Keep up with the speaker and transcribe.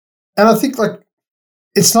I think like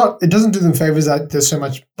it doesn't do them favors that there's so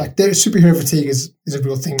much like their superhero fatigue is a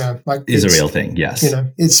real thing, man. Like is a real thing, yes.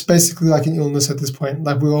 It's basically like an illness at this point.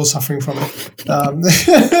 Like we're all suffering from it.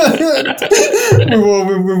 we've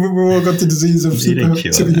all got the disease of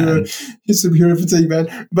superhero fatigue,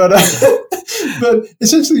 man. But but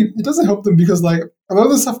essentially, it doesn't help them because like a lot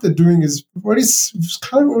of the stuff they're doing is we've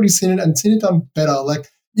kind of already seen it and seen it done better. Like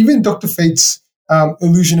even Dr. Fate's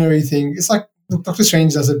illusionary thing, it's like. Look, Doctor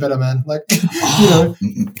Strange does it better, man. Like,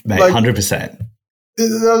 mate, 100%.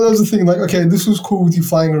 That was the thing. Like, okay, this was cool with you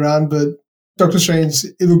flying around, but Doctor Strange,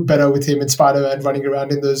 it looked better with him and Spider-Man running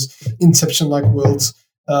around in those Inception-like worlds.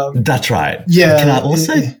 That's right. Yeah. Can I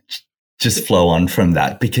also just flow on from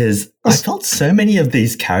that? Because I felt so many of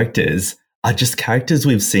these characters are just characters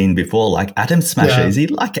we've seen before. Like Atom Smasher, is he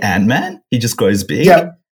like Ant-Man? He just grows big.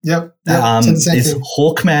 Yep. Is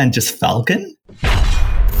Hawkman just Falcon?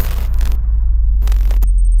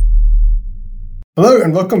 Hello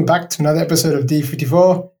and welcome back to another episode of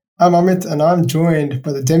D54. I'm Amit and I'm joined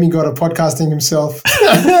by the demigod of podcasting himself.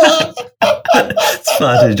 It's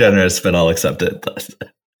far too generous, but I'll accept it.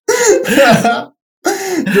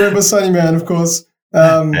 Joined by Sunny Man, of course.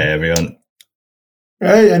 Hey everyone.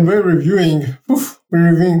 Hey, and we're reviewing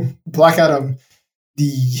Black Adam.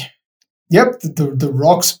 The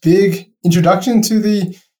Rock's big introduction to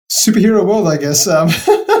the superhero world, I guess.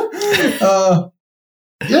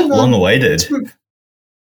 Long awaited.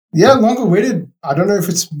 Yeah, long awaited. I don't know if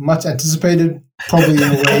it's much anticipated, probably in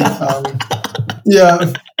a way.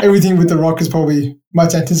 Everything with The Rock is probably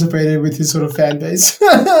much anticipated with his sort of fan base.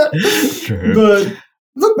 True. But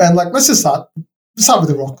look, man, like let's just start with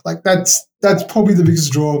The Rock. Like that's probably the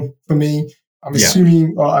biggest draw for me. I'm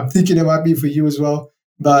assuming, or I'm thinking it might be for you as well.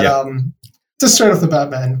 But just straight off the bat,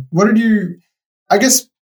 man, what were your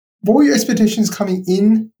expectations coming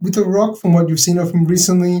in with The Rock from what you've seen of him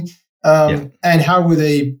recently? And how were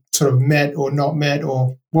they sort of met or not met,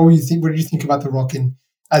 or what did you think about The Rock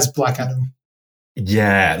as Black Adam?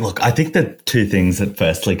 Yeah, look, I think the two things that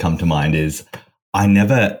firstly come to mind is I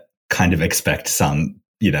never kind of expect some,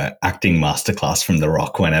 acting masterclass from The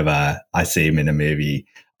Rock whenever I see him in a movie.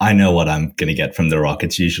 I know what I'm going to get from The Rock.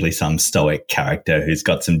 It's usually some stoic character who's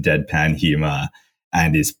got some deadpan humor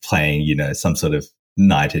and is playing, some sort of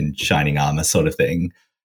knight in shining armor sort of thing.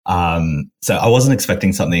 So I wasn't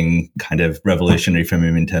expecting something kind of revolutionary from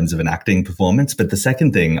him in terms of an acting performance. But the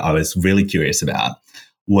second thing I was really curious about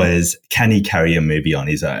was, can he carry a movie on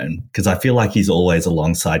his own? Because I feel like he's always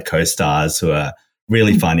alongside co-stars who are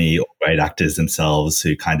really funny or great actors themselves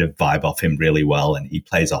who kind of vibe off him really well and he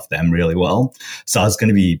plays off them really well. So I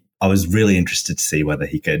was really interested to see whether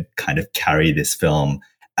he could kind of carry this film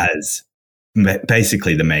as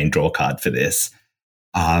basically the main draw card for this.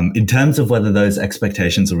 In terms of whether those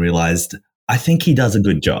expectations are realized, I think he does a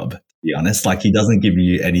good job, to be honest. Like, he doesn't give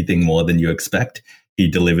you anything more than you expect. He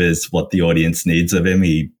delivers what the audience needs of him.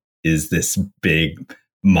 He is this big,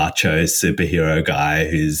 macho superhero guy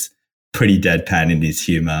who's pretty deadpan in his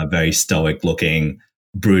humor, very stoic looking,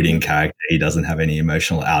 brooding character. He doesn't have any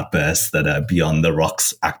emotional outbursts that are beyond The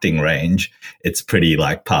Rock's acting range. It's pretty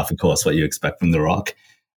like par for course what you expect from The Rock.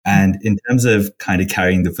 And in terms of kind of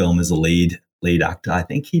carrying the film as a lead actor, I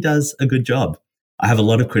think he does a good job. I have a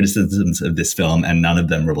lot of criticisms of this film and none of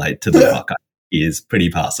them relate to The Rock. He is pretty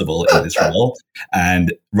passable in this role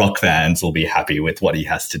and Rock fans will be happy with what he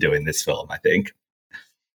has to do in this film, I think.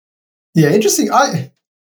 Yeah, interesting. I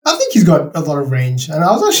think he's got a lot of range and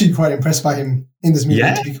I was actually quite impressed by him in this movie,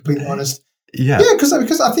 to be completely honest. Yeah,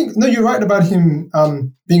 because I think, no, you're right about him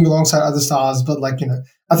being alongside other stars, but I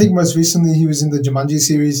think most recently he was in the Jumanji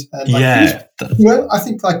series. And I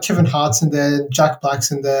think like Kevin Hart's in there, Jack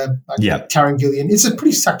Black's in there, Karen Gillan. It's a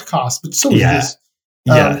pretty stacked cast, but still is.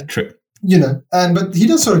 True. But he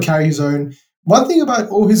does sort of carry his own. One thing about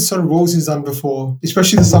all his sort of roles he's done before,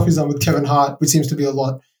 especially the stuff he's done with Kevin Hart, which seems to be a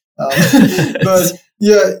lot. But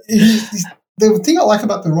the thing I like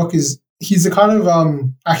about The Rock is he's the kind of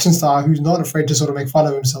action star who's not afraid to sort of make fun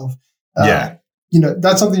of himself.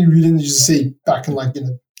 That's something you really didn't used to see back in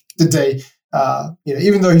the day.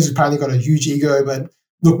 Even though he's apparently got a huge ego, but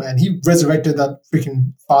look, man, he resurrected that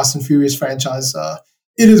freaking Fast and Furious franchise.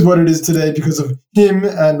 It is what it is today because of him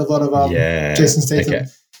and a lot of Jason Statham.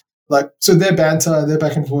 Okay. So their banter, their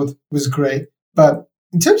back and forth was great. But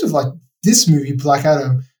in terms of this movie, Black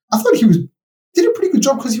Adam, I thought he did a pretty good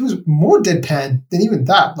job because he was more deadpan than even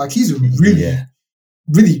that. He's really,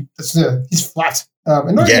 really, he's flat.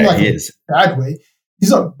 And not in a bad way.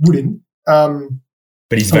 He's not wooden. But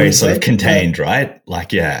he's very sort of contained, right?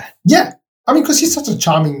 Yeah. I mean, because he's such a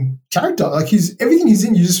charming character. Everything he's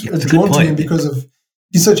in, you just are drawn to him because of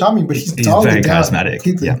he's so charming, but he's very charismatic.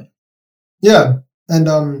 Completely. Yeah,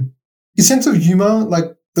 and his sense of humor, like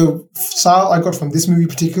the style I got from this movie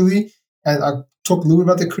particularly, and I talk a little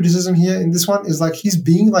bit about the criticism here in this one, is like he's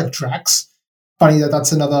being like Drax. Funny that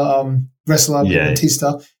that's another wrestler, Yeah.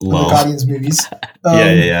 Batista, from the Lol. Guardians movies.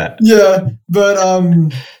 Yeah. Yeah,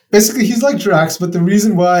 but basically he's like Drax, but the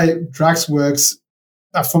reason why Drax works,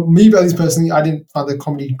 for me at least personally, I didn't find the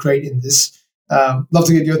comedy great in this. Love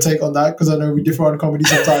to get your take on that because I know we differ on comedy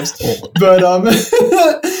sometimes. But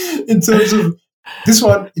in terms of this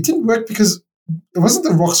one, it didn't work because it wasn't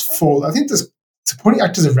The Rock's fault. I think there's supporting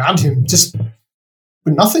actors around him just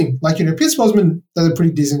with nothing. Like, Pierce Brosnan does a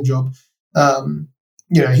pretty decent job.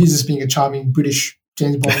 He's just being a charming British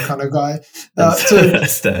James Bond kind of guy.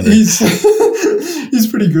 So he's he's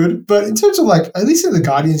pretty good. But in terms of like, at least in the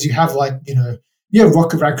Guardians, you have like, you have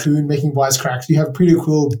Rocket Raccoon making wisecracks. You have Peter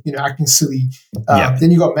Quill, acting silly.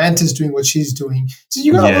 Then you got Mantis doing what she's doing. So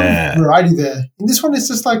you got a lot of variety there. In this one, it's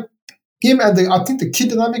just like him and I think the kid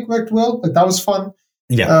dynamic worked well. Like that was fun.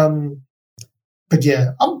 Yeah. But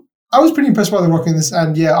yeah, I was pretty impressed by The Rock in this.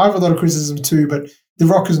 And yeah, I have a lot of criticism too, but The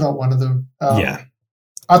Rock is not one of them.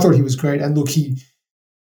 I thought he was great. And look,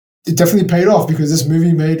 it definitely paid off because this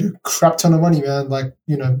movie made a crap ton of money, man. Like,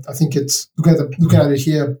 I think it's looking at it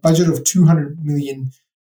here, budget of $200 million.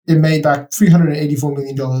 It made back $384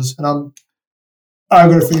 million. And I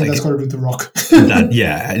got a feeling that's got to do with The Rock.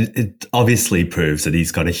 It obviously proves that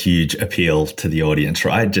he's got a huge appeal to the audience,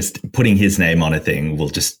 right? Just putting his name on a thing will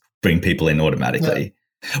just bring people in automatically. Yeah.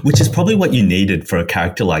 Which is probably what you needed for a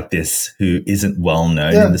character like this who isn't well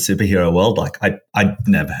known in the superhero world. Like I'd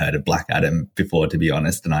never heard of Black Adam before, to be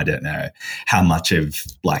honest, and I don't know how much of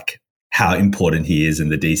like how important he is in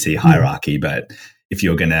the DC hierarchy. But if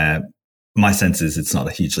you're gonna, my sense is it's not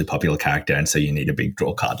a hugely popular character, and so you need a big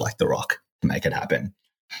draw card like The Rock to make it happen.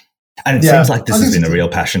 And it seems like this has been a real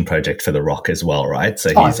passion project for The Rock as well, right? So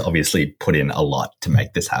he's obviously put in a lot to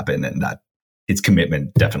make this happen, and that his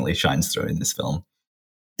commitment definitely shines through in this film.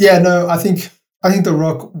 Yeah, no, I think The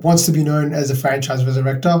Rock wants to be known as a franchise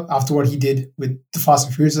resurrector after what he did with the Fast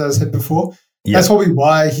and Furious, as I said before. Yep. That's probably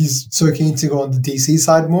why he's so keen to go on the DC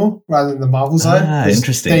side more rather than the Marvel side.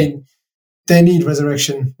 Interesting. They need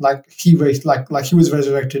resurrection, like he was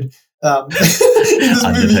resurrected in this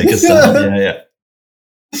movie. Style.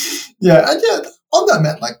 Yeah, and yeah, on that,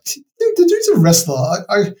 man, like the dude's a wrestler.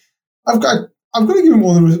 I've got to give him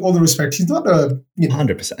all the respect. He's not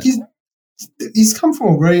 100%. He's come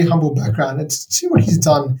from a very humble background, and to see what he's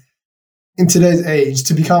done in today's age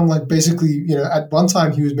to become like basically, at one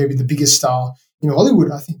time he was maybe the biggest star in Hollywood.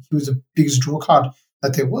 I think he was the biggest draw card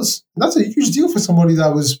that there was. And that's a huge deal for somebody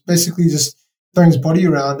that was basically just throwing his body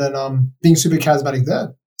around and being super charismatic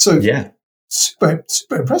there. So yeah, super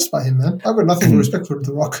impressed by him, man. I've got nothing but respect for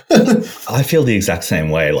The Rock. I feel the exact same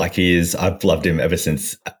way. Like I've loved him ever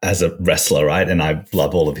since as a wrestler, right? And I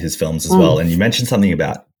love all of his films as well. And you mentioned something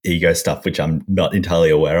about ego stuff, which I'm not entirely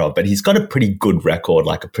aware of, but he's got a pretty good record,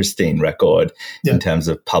 like a pristine record in terms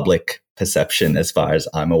of public perception as far as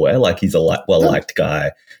I'm aware. Like he's a well-liked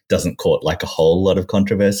guy, doesn't court like a whole lot of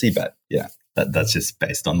controversy, but yeah, that's just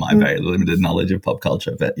based on my very limited knowledge of pop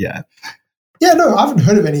culture. But yeah. Yeah, no, I haven't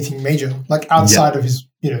heard of anything major, like outside of his,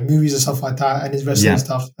 movies and stuff like that and his wrestling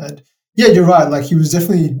stuff. And yeah, you're right. Like he was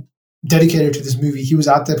definitely dedicated to this movie. He was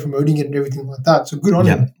out there promoting it and everything like that. So good on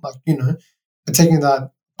him, like, for taking that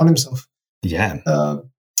on himself. Yeah.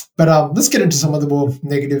 But let's get into some of the more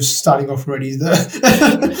negatives starting off already. The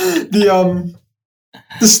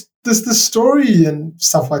story and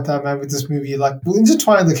stuff like that, man, with this movie, like we'll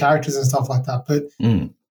intertwine the characters and stuff like that. But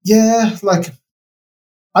yeah, like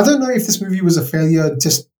I don't know if this movie was a failure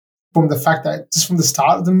just from the fact that from the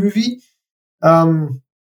start of the movie.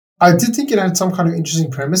 I did think it had some kind of interesting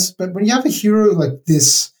premise, but when you have a hero like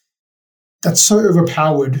this that's so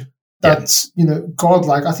overpowered, that's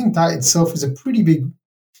godlike, I think that itself is a pretty big.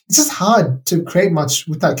 It's just hard to create much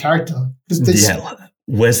with that character because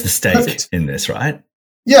where's the stake in this, right?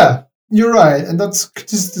 Yeah, you're right, and that's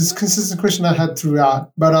just this consistent question I had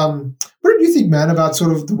throughout. But what did you think, man, about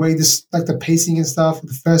sort of the way this, like the pacing and stuff,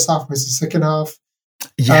 the first half versus the second half?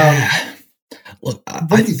 Yeah, look,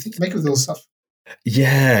 what do you think make of those stuff?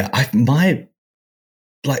 Yeah,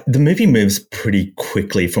 the movie moves pretty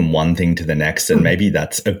quickly from one thing to the next, and maybe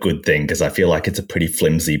that's a good thing because I feel like it's a pretty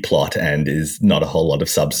flimsy plot and is not a whole lot of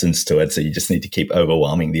substance to it. So you just need to keep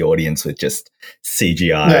overwhelming the audience with just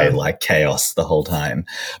CGI like chaos the whole time.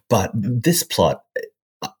 But this plot,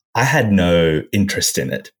 I had no interest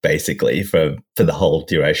in it basically for the whole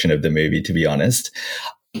duration of the movie, to be honest.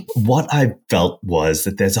 What I felt was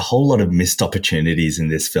that there's a whole lot of missed opportunities in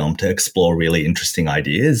this film to explore really interesting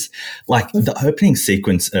ideas. Like the opening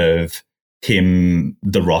sequence of him,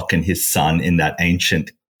 The Rock, and his son in that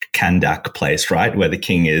ancient Kandak place, right, where the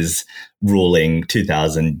king is ruling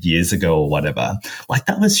 2,000 years ago or whatever. Like,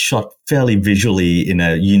 that was shot fairly visually in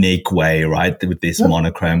a unique way, right, with this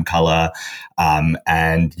monochrome color.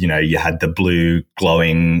 And, you know, you had the blue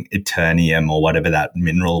glowing Eternium or whatever that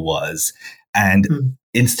mineral was. And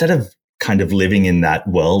instead of kind of living in that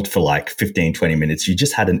world for like 15, 20 minutes, you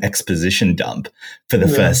just had an exposition dump for the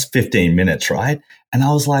first 15 minutes, right? And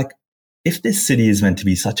I was like, if this city is meant to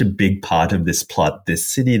be such a big part of this plot, this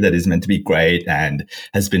city that is meant to be great and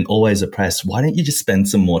has been always oppressed, why don't you just spend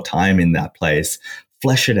some more time in that place,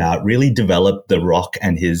 flesh it out, really develop The Rock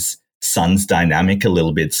and his son's dynamic a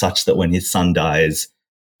little bit, such that when his son dies,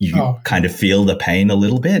 you kind of feel the pain a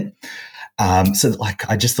little bit. So like,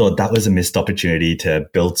 I just thought that was a missed opportunity to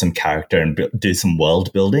build some character and do some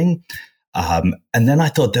world building. And then I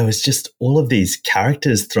thought there was just all of these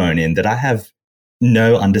characters thrown in that I have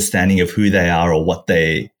no understanding of who they are or what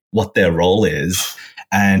their role is.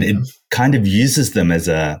 And it kind of uses them as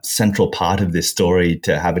a central part of this story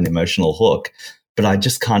to have an emotional hook. But I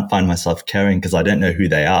just can't find myself caring because I don't know who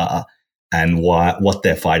they are and what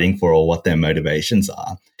they're fighting for or what their motivations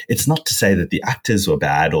are. It's not to say that the actors were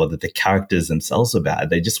bad or that the characters themselves were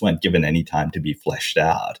bad. They just weren't given any time to be fleshed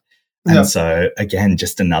out. And so, again,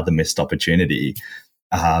 just another missed opportunity.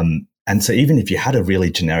 And so even if you had a really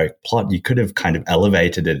generic plot, you could have kind of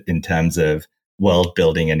elevated it in terms of world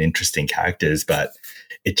building and interesting characters, but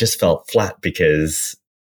it just felt flat because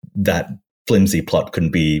that flimsy plot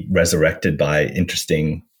couldn't be resurrected by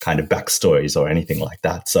interesting kind of backstories or anything like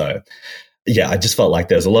that. So yeah, I just felt like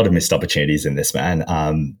there was a lot of missed opportunities in this, man,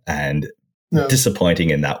 and disappointing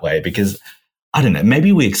in that way because I don't know,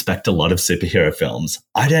 maybe we expect a lot of superhero films.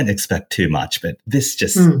 I don't expect too much, but this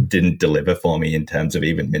just didn't deliver for me in terms of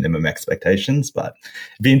even minimum expectations. But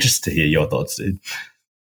I'd be interested to hear your thoughts, dude.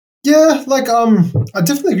 Yeah, like I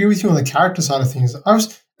definitely agree with you on the character side of things.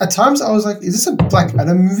 At times I was like, is this a Black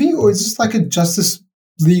Adam movie or is this like a Justice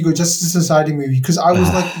League or Justice Society movie? Because I was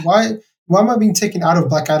like, why am I being taken out of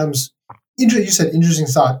Black Adam's intro? You said interesting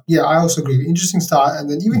start. Yeah, I also agree. Interesting start. And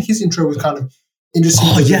then even his intro was kind of interesting.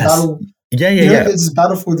 Oh, yes. Battle. Yeah. There's this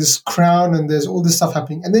battle for this crown and there's all this stuff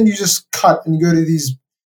happening. And then you just cut and you go to these,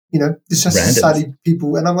 this Justice Society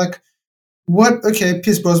people. And I'm like, what? Okay,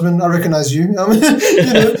 Pierce Brosnan, I recognize you. But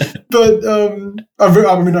I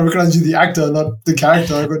recognize you, the actor, not the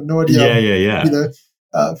character. I got no idea.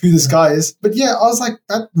 Who this guy is. But yeah, I was like,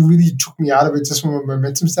 that really took me out of it just from a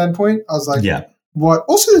momentum standpoint. I was like, what?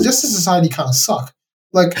 Also, the Justice Society kind of suck.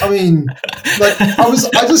 Like, I mean, like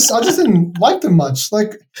I just didn't like them much.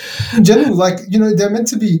 Like in general, like, they're meant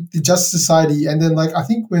to be the Justice Society. And then like, I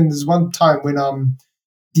think when there's one time when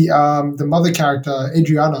the mother character,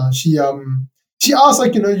 Adriana, she asked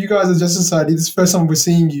like, you guys are Justice Society. This is the first time we're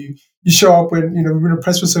seeing you. You show up when, we've been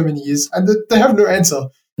oppressed for so many years and they have no answer.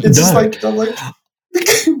 It's just like, I'm like,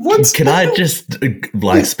 what? Can I just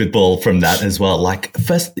spitball from that as well? Like,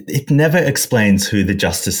 first, it never explains who the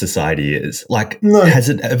Justice Society is. Like, has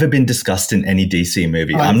it ever been discussed in any DC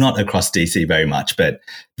movie? I'm not across DC very much, but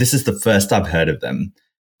this is the first I've heard of them.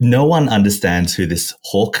 No one understands who this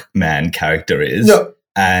Hawkman character is. No.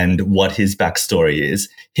 And what his backstory is.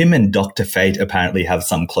 Him and Dr. Fate apparently have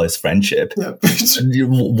some close friendship. Yeah.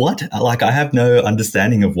 What? Like, I have no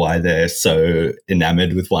understanding of why they're so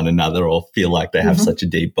enamored with one another or feel like they have such a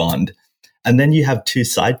deep bond. And then you have two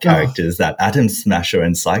side characters, that Atom Smasher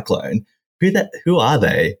and Cyclone. Who are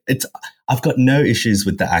they? I've got no issues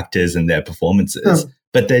with the actors and their performances,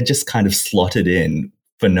 but they're just kind of slotted in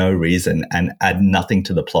for no reason and add nothing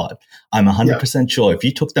to the plot. I'm 100% sure if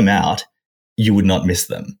you took them out, you would not miss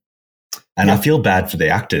them. And I feel bad for the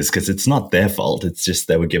actors because it's not their fault. It's just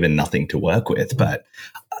they were given nothing to work with. But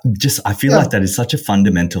I feel like that is such a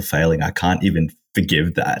fundamental failing. I can't even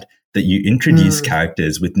forgive that you introduce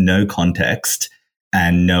characters with no context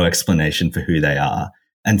and no explanation for who they are.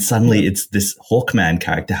 And suddenly it's this Hawkman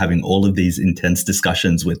character having all of these intense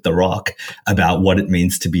discussions with The Rock about what it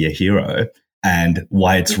means to be a hero and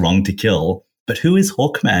why it's wrong to kill. But who is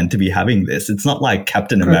Hawkman to be having this? It's not like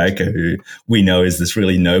Captain America, who we know is this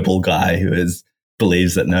really noble guy who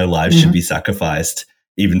believes that no lives should be sacrificed,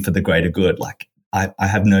 even for the greater good. Like, I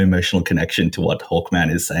have no emotional connection to what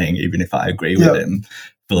Hawkman is saying, even if I agree with him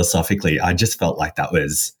philosophically. I just felt like that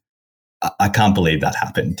was, I can't believe that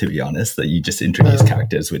happened, to be honest, that you just introduce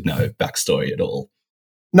characters with no backstory at all.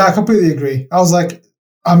 No, I completely agree. I was like,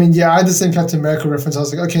 I had the same Captain America reference. I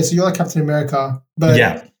was like, okay, so you're like Captain America. But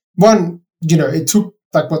it took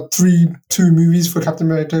like, two movies for Captain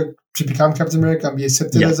America to become Captain America and be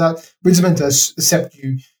accepted as that. We're just meant to accept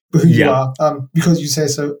you for who you are because you say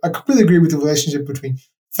so. I completely agree with the relationship between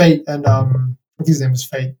Fate and I think his name was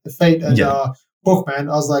Fate. Fate and Hawkman.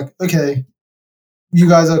 I was like, okay, you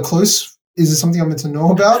guys are close. Is there something I'm meant to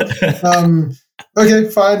know about? Okay,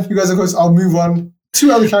 fine. You guys are close. I'll move on.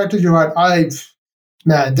 Two other characters. You're right.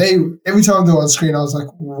 They every time they were on screen, I was like,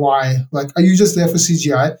 why? Like, are you just there for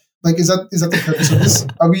CGI? Like, is that the purpose of this?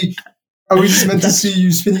 Are we just meant to see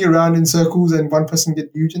you spinning around in circles and one person get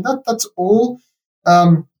huge? And that's all.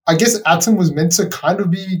 I guess Atom was meant to kind of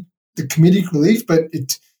be the comedic relief, but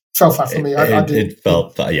it fell flat for me. It fell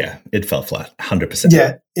flat, 100%.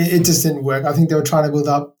 Yeah, it just didn't work. I think they were trying to build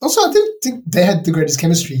up. Also, I think they had the greatest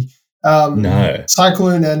chemistry. No.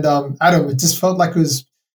 Cyclone and Atom, it just felt like it was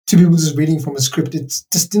two people just reading from a script. It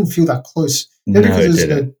just didn't feel that close. Maybe because it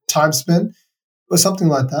was time spent or something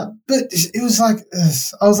like that. But it was like,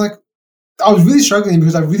 I was really struggling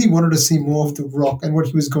because I really wanted to see more of The Rock and what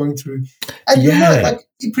he was going through. And you're right, like,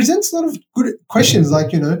 he presents a lot of good questions.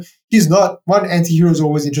 Like, he's not, one, anti-hero is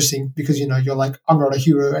always interesting because, you're like, I'm not a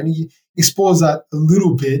hero. And he explores that a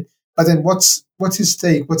little bit. But then what's his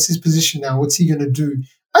stake? What's his position now? What's he going to do?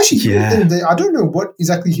 Actually, I don't know what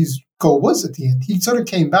exactly his goal was at the end. He sort of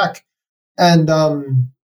came back and,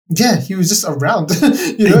 he was just around, and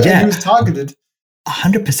he was targeted.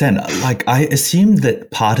 100%. Like, I assume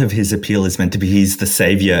that part of his appeal is meant to be he's the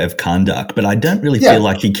savior of Kahndaq, but I don't really feel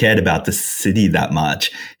like he cared about the city that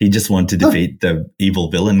much. He just wanted to defeat the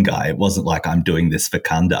evil villain guy. It wasn't like I'm doing this for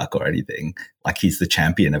Kahndaq or anything. Like he's the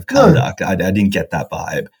champion of Kahndaq. No. I didn't get that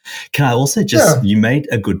vibe. Can I also you made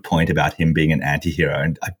a good point about him being an anti-hero,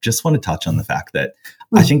 and I just want to touch on the fact that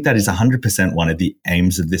I think that is 100% one of the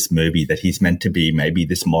aims of this movie, that he's meant to be maybe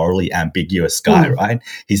this morally ambiguous guy, right?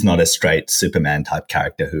 He's not a straight Superman type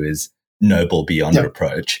character who is noble beyond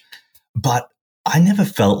reproach. But I never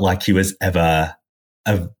felt like he was ever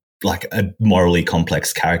a morally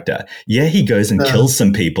complex character. Yeah, he goes and kills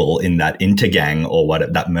some people in that intergang or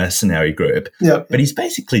that mercenary group, but he's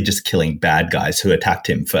basically just killing bad guys who attacked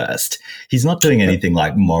him first. He's not doing anything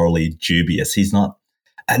like morally dubious. He's not.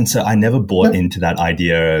 And so I never bought into that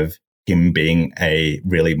idea of him being a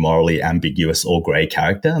really morally ambiguous or grey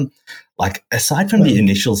character. Like, aside from the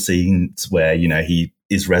initial scenes where, he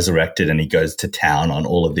is resurrected and he goes to town on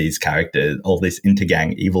all of these characters, all these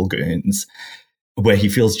intergang evil goons, where he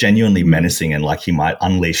feels genuinely menacing and like he might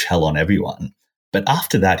unleash hell on everyone. But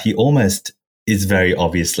after that, he almost is very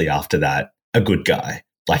obviously, after that, a good guy.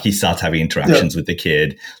 Like, he starts having interactions with the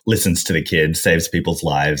kid, listens to the kid, saves people's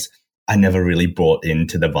lives. I never really bought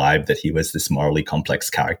into the vibe that he was this morally complex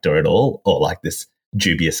character at all, or like this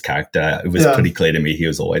dubious character. It was pretty clear to me he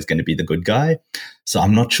was always going to be the good guy. So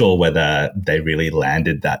I'm not sure whether they really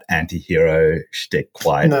landed that anti-hero shtick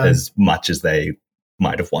quite as much as they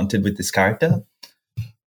might have wanted with this character.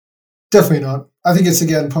 Definitely not. I think it's,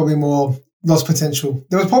 again, probably more lost potential.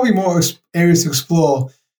 There was probably more areas to explore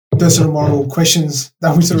those sort of moral questions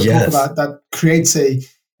that we sort of talk about that creates a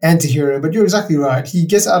anti-hero. But you're exactly right. He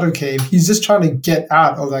gets out of a cave. He's just trying to get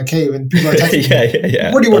out of that cave and people are attacking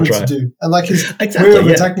him. What do you want him to do? And like his way of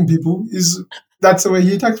attacking people is that's the way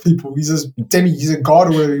he attacks people. He's a god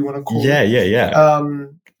or whatever you want to call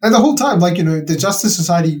it. And the whole time, like, the Justice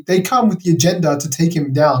Society, they come with the agenda to take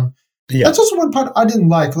him down. Yeah. That's also one part I didn't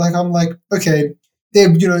like. Like, I'm like, okay, they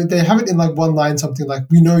have it in like one line, something like,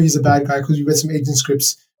 we know he's a bad guy because we read some agent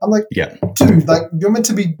scripts. I'm like, dude, like, you're meant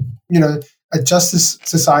to be, a Justice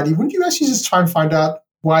Society. Wouldn't you actually just try and find out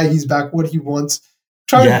why he's back, what he wants?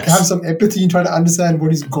 Try to have some empathy and try to understand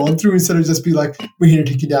what he's gone through instead of just be like, we're here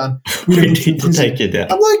to take you down. We need to take you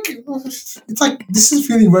down. I'm like, it's like, this is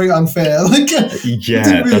feeling very unfair. Like,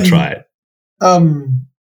 that's right.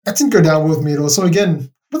 That didn't go down well with me at all. So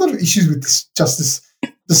again, a lot of issues with this Justice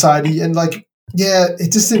Society, and like,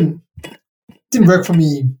 it just didn't work for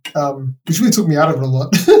me, which really took me out of it a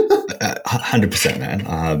lot. 100%, man.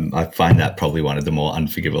 I find that probably one of the more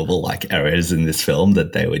unforgivable like errors in this film,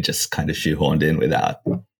 that they were just kind of shoehorned in without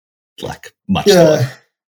like much thought.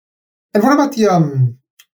 And what about the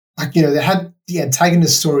they had the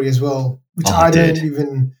antagonist story as well, which I don't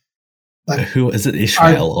even like. Who is it?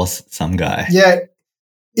 Ishmael or some guy? Yeah.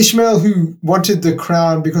 Ishmael, who wanted the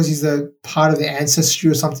crown because he's a part of the ancestry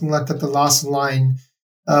or something like that. The last line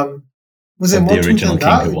was there more the original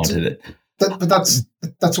king who wanted it. But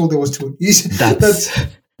that's all there was to it.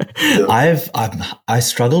 I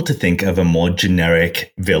struggle to think of a more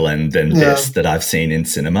generic villain than this that I've seen in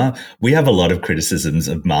cinema. We have a lot of criticisms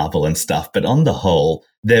of Marvel and stuff, but on the whole,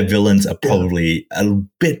 their villains are probably a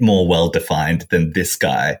bit more well-defined than this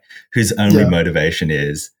guy, whose only motivation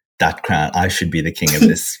is that crown. I should be the king of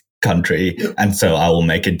this country, and so I will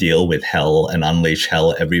make a deal with hell and unleash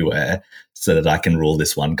hell everywhere so that I can rule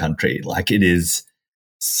this one country. Like, it is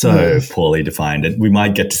so poorly defined. And we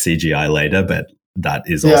might get to CGI later, but that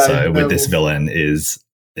is also with this villain is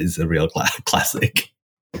a real classic.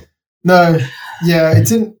 No, yeah, it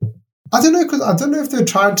didn't. I don't know, because I don't know if they're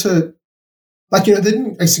trying to, like, they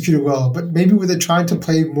didn't execute it well, but maybe were they trying to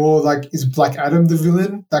play more like, is Black Adam the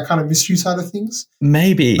villain, that kind of mystery side of things?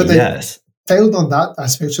 Maybe, but they yes. failed on that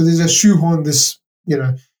aspect. So there's a shoehorn this,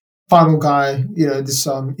 final guy, this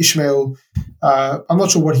Ishmael. I'm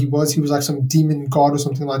not sure what he was. He was like some demon god or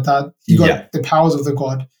something like that. He got the powers of the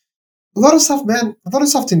god. A lot of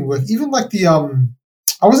stuff didn't work. Even like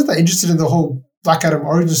I wasn't that interested in the whole Black Adam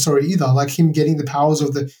origin story either, like him getting the powers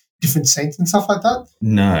of the different saints and stuff like that.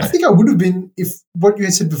 No. I think I would have been if what you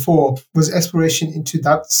had said before was exploration into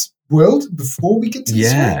that world before we get to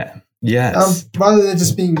this one. Yes. Rather than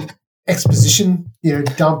just being exposition,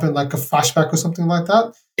 dump in like a flashback or something like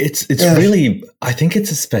that. It's really, I think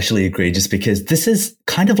it's especially egregious because this is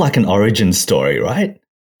kind of like an origin story, right?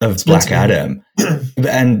 Of Black Adam.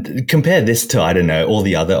 And compare this to, I don't know, all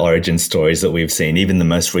the other origin stories that we've seen, even the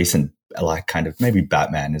most recent, like kind of maybe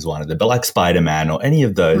Batman is one of them, but like Spider-Man or any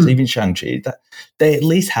of those, even Shang-Chi, they at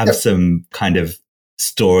least have some kind of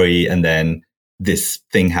story, and then this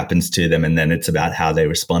thing happens to them and then it's about how they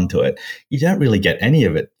respond to it. You don't really get any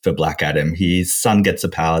of it for Black Adam. His son gets a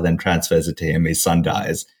power, then transfers it to him. His son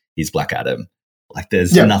dies. He's Black Adam. Like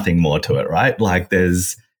there's nothing more to it, right? Like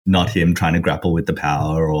there's not him trying to grapple with the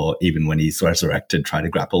power, or even when he's resurrected, try to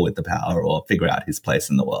grapple with the power or figure out his place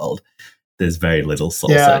in the world. There's very little soul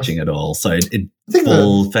searching at all. So it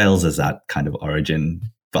fails as that kind of origin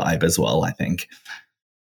vibe as well, I think.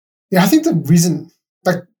 Yeah, I think the reason,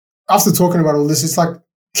 like, after talking about all this, it's like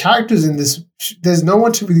characters in this, there's no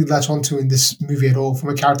one to really latch onto in this movie at all from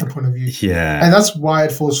a character point of view. Yeah. And that's why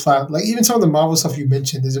it falls flat. Like even some of the Marvel stuff you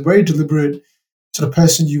mentioned, there's a very deliberate sort of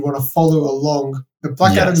person you want to follow along. But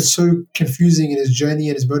Black Adam is so confusing in his journey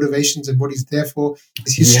and his motivations and what he's there for,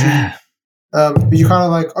 his history. Yeah. But you're kind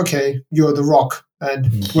of like, okay, you're The Rock, and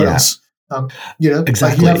what else?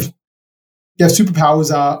 Exactly. Like you have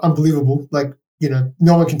superpowers are unbelievable. Like,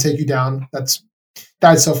 no one can take you down. That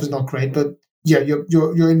itself is not great, but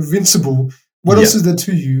you're invincible. What else is there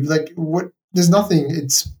to you? Like what? There's nothing.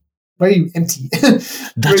 It's very empty.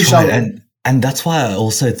 That's very right, and that's why I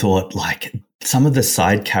also thought like some of the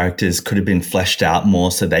side characters could have been fleshed out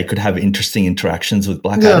more so they could have interesting interactions with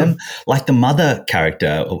Black Adam. Like the mother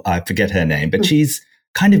character, I forget her name, but she's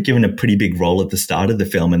kind of given a pretty big role at the start of the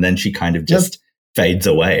film, and then she kind of just fades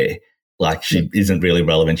away. Like she isn't really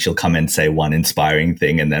relevant. She'll come and say one inspiring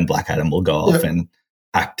thing, and then Black Adam will go off and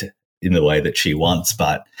act in the way that she wants.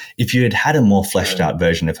 But if you had a more fleshed out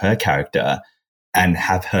version of her character and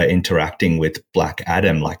have her interacting with Black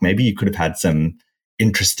Adam, like maybe you could have had some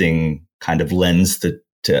interesting kind of lens to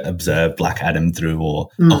observe Black Adam through, or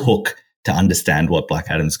a hook to understand what Black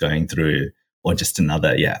Adam's going through, or just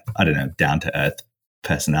another, I don't know, down to earth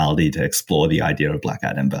personality to explore the idea of Black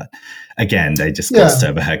Adam. But again, they just glossed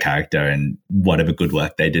over her character, and whatever good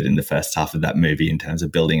work they did in the first half of that movie in terms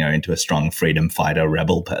of building her into a strong freedom fighter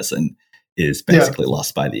rebel person is basically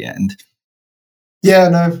lost by the end. Yeah,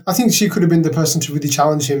 no, I think she could have been the person to really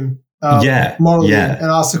challenge him morally and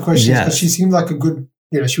ask the questions, because she seemed like a good,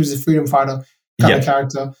 she was a freedom fighter kind of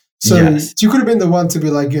character. So she could have been the one to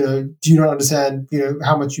be like, do you not understand,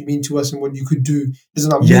 how much you mean to us and what you could do? Does it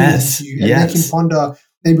not mean to you? And make him ponder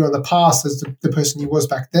maybe on the past as the person he was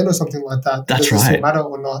back then or something like that. That's right. Does it matter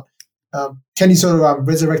or not? Can he sort of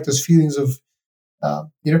resurrect those feelings of,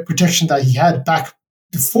 protection that he had back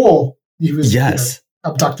before he was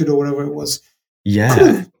abducted or whatever it was? Yeah. Could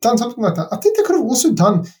have done something like that. I think they could have also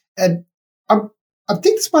done, and I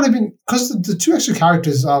think this might have been, because the two extra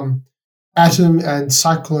characters, Atom and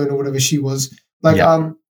Cyclone or whatever she was, like,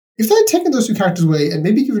 if they had taken those two characters away and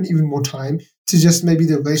maybe given even more time to just maybe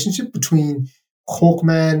the relationship between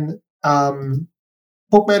Hawkman,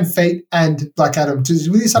 Fate, and Black Adam to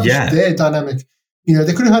really establish their dynamic,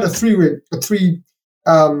 they could have had three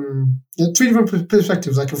different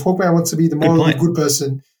perspectives. Like if Hawkman wants to be the morally good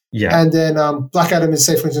person, and then Black Adam is,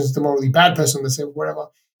 say, for instance, the morally bad person, let's say, whatever.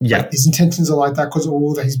 Like his intentions are like that because of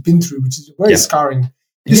all that he's been through, which is very scarring.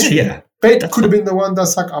 Fate could have been the one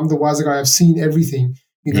that's like, I'm the wiser guy, I've seen everything.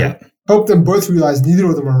 Help them both realize neither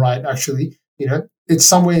of them are right, actually. It's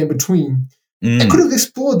somewhere in between. I could have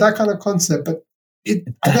explored that kind of concept, but I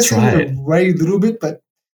guess a very little bit, but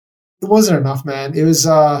it wasn't enough, man. It was,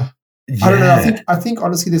 I don't know, I think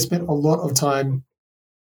honestly they spent a lot of time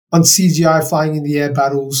on CGI flying in the air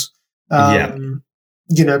battles,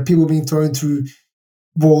 people being thrown through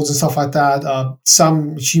walls and stuff like that.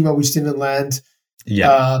 Some Shima which didn't land.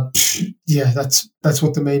 That's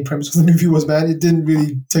what the main premise of the movie was, man. It didn't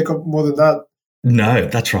really take up more than that. No,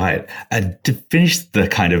 that's right. And to finish the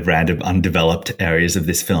kind of random undeveloped areas of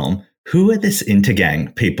this film, who are this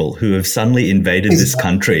intergang people who have suddenly invaded this Exactly.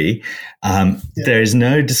 country? Yeah. There is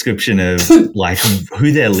no description of like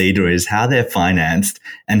who their leader is, how they're financed,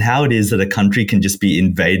 and how it is that a country can just be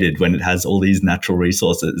invaded when it has all these natural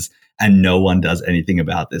resources and no one does anything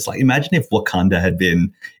about this. Like, imagine if Wakanda had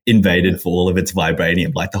been invaded for all of its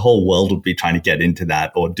vibranium. Like, the whole world would be trying to get into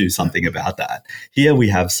that or do something about that. Here we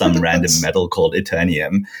have some random metal called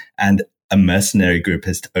Eternium, and a mercenary group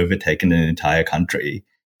has overtaken an entire country,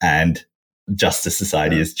 and Justice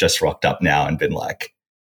Society has just rocked up now and been like,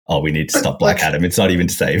 oh, we need to stop Black Adam. It's not even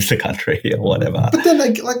to save the country or whatever. But then,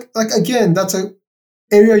 like again, that's a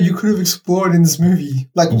area you could have explored in this movie.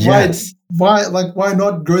 Like, Yes. why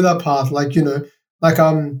not go that path? Like, you know, like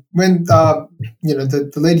when you know,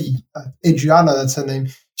 the lady Adriana, that's her name.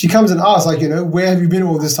 She comes and asks, like, you know, where have you been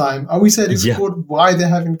all this time? I always said explored why they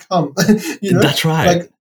haven't come. You know, that's right.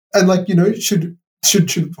 Like, and like, you know, should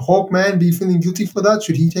Hawkman be feeling guilty for that?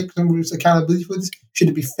 Should he take some accountability for this? Should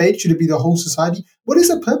it be fate? Should it be the whole society? What is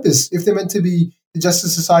the purpose if they're meant to be the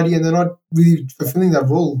Justice Society and they're not really fulfilling that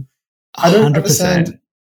role? I don't 100%. understand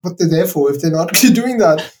what they're there for if they're not doing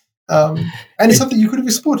that. And it's something you could have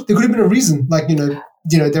explored. There could have been a reason, like, you know,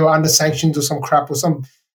 they were under sanctions or some crap or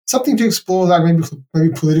something to explore. Like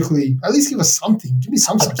maybe politically, at least give us something. Give me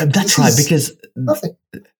some substance. That's right, because nothing.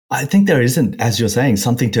 I think there isn't, as you're saying,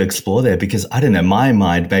 something to explore there, because I don't know, my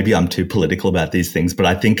mind, maybe I'm too political about these things, but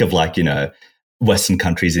I think of, like, you know, Western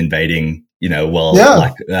countries invading, you know,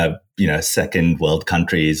 you know, second world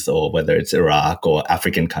countries, or whether it's Iraq or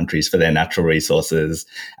African countries for their natural resources,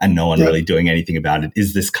 and no one really doing anything about it.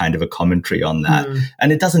 Is this kind of a commentary on that?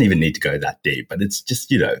 And it doesn't even need to go that deep, but it's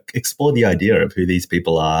just, you know, explore the idea of who these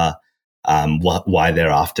people are, why they're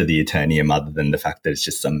after the Eternium, other than the fact that it's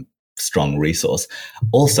just some strong resource.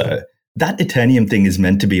 Also, that Eternium thing is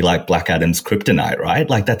meant to be like Black Adam's kryptonite, right?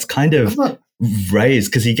 Like, that's kind of raised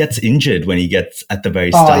because he gets injured when he gets at the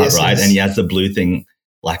very start, right? Yes. And he has the blue thing,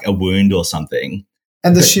 like a wound or something.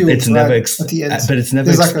 And the shield, it's never at the end. But it's never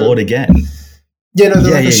explored again. Yeah, no,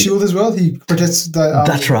 there's like a shield as well. He protects the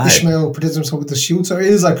that's right. Ishmael protects himself with the shield, so it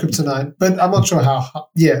is like kryptonite. But I'm not sure how.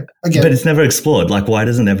 Yeah, again, but it's never explored. Like, why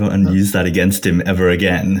doesn't everyone use that against him ever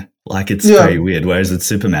again? Like, it's very weird. Whereas with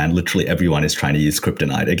Superman, literally everyone is trying to use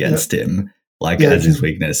kryptonite against him, like as his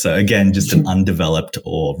weakness. So again, just an undeveloped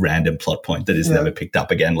or random plot point that is never picked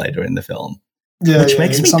up again later in the film. Which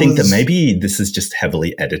makes me think that maybe this is just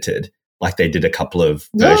heavily edited. Like, they did a couple of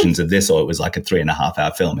versions of this, or it was like a 3.5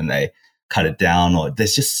 hour film and they cut it down, or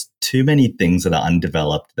there's just too many things that are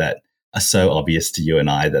undeveloped that are so obvious to you and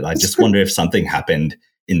I that I just wonder if something happened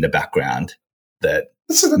in the background that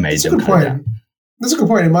made them cut it down. That's a good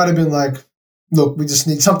point. It might have been like, look, we just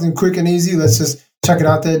need something quick and easy. Let's just chuck it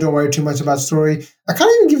out there. Don't worry too much about story. I can't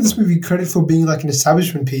even give this movie credit for being like an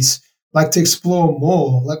establishment piece, like to explore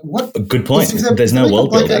more. Like, what? Good point. There's no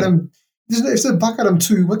world building. If there's Black Adam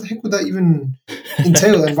 2, what the heck would that even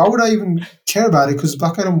entail? And why would I even care about it? Because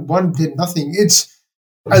Black Adam 1 did nothing. It's,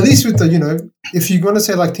 at least with the, you know, if you're going to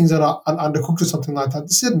say like things that are undercooked or something like that,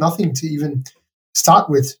 this had nothing to even start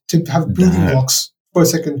with, to have building blocks for a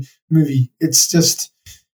second movie. It's just,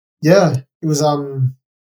 it was,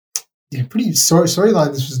 pretty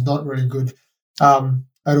storyline. This was not really good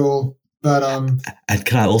at all. But, and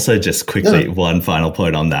can I also just quickly, one final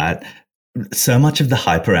point on that? So much of the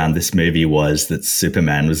hype around this movie was that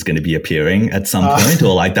Superman was going to be appearing at some point,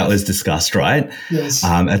 or like that was discussed, right? Yes.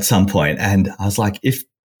 At some point. And I was like, if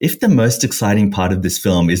the most exciting part of this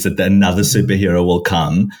film is that another superhero will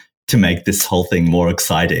come to make this whole thing more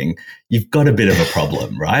exciting, you've got a bit of a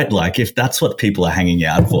problem, right? Like, if that's what people are hanging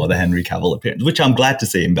out for, the Henry Cavill appearance, which I'm glad to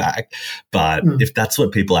see him back, but if that's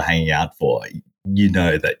what people are hanging out for, you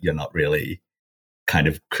know that you're not really kind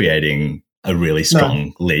of creating a really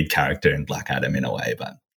strong lead character in Black Adam in a way.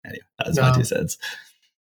 But anyway, that's my 2 cents.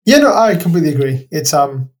 Yeah, no, I completely agree. It's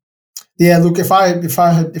look, if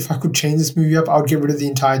I could change this movie up, I would get rid of the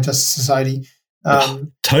entire Justice Society.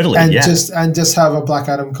 Totally, and just have a Black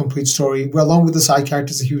Adam complete story, along with the side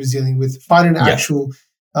characters that he was dealing with. Find an actual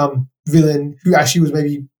villain who actually was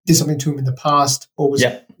maybe did something to him in the past, or was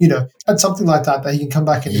you know, had something like that he can come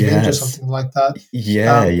back and avenge or something like that.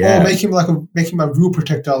 Or make him a real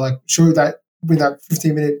protector, like show that with that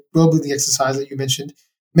 15-minute world building exercise that you mentioned.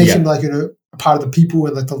 Make him like, you know, a part of the people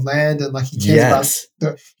and like the land, and like he cares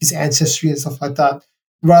about his ancestry and stuff like that,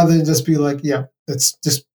 rather than just be like, let's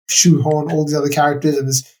just shoehorn all these other characters and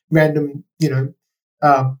this random, you know,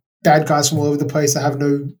 bad guys from all over the place that have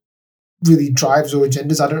no really drives or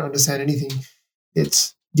agendas. I don't understand anything.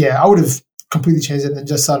 It's I would have completely changed it and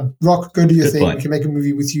just Rock, go do your thing. We can make a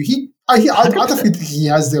movie with you. I definitely think he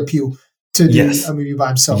has the appeal to do Yes. a movie by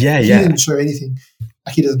himself. Yeah, he yeah. didn't show anything.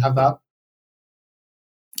 Like, he doesn't have that.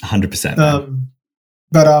 100%.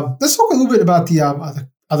 But let's talk a little bit about the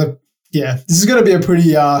other. Yeah, this is going to be a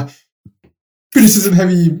pretty criticism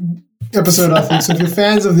heavy episode, I think. So if you're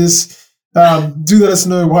fans of this, do let us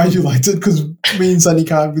know why you liked it, because me and Sunny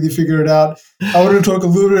can't really figure it out. I want to talk a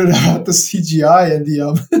little bit about the CGI and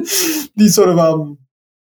the these sort of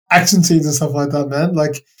action scenes and stuff like that, man.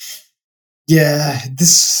 Like, yeah,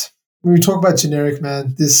 this, when we talk about generic,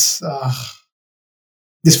 man, this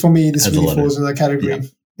for me, this really falls in that category. Yeah.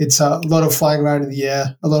 It's a lot of flying around in the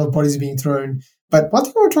air, a lot of bodies being thrown. But one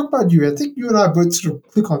thing I want to talk about I think you and I both sort of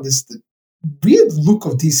click on this, the weird look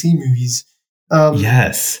of DC movies.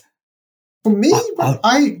 Yes. For me, what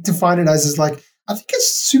I define it as is like, I think it's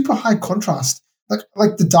super high contrast.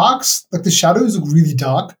 Like the darks, like the shadows look really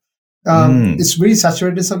dark. It's really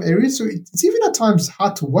saturated in some areas. So it's even at times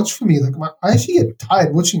hard to watch for me. Like, I actually get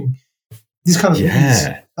tired watching these kind of movies.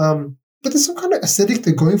 But there's some kind of aesthetic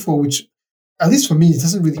they're going for, which, at least for me, it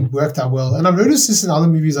doesn't really work that well. And I've noticed this in other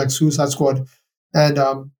movies like Suicide Squad and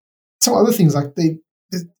some other things. Like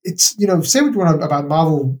it's, say what you want about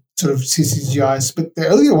Marvel sort of CGIs, but the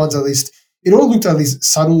earlier ones, at least, it all looked at least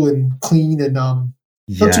subtle and clean and not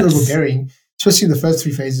too overbearing, especially in the first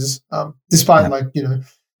three phases. Despite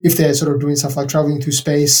if they're sort of doing stuff like traveling through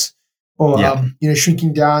space or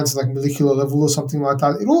shrinking down to like molecular level or something like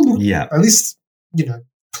that, it all looked at least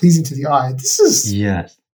pleasing to the eye. This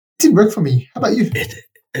didn't work for me. How about you?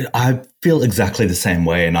 I feel exactly the same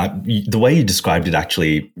way, and the way you described it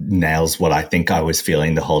actually nails what I think I was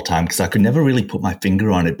feeling the whole time, because I could never really put my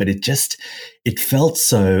finger on it, but it felt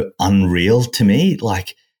so unreal to me.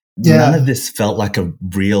 Like none of this felt like a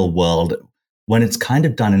real world. When it's kind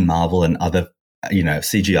of done in Marvel and other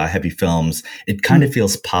CGI heavy films, it kind of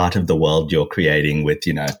feels part of the world you're creating with,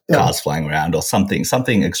 cars flying around or something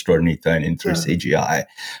extraordinary thrown in through CGI.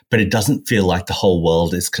 But it doesn't feel like the whole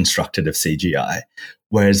world is constructed of CGI.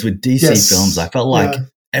 Whereas with DC films, I felt like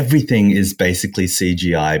everything is basically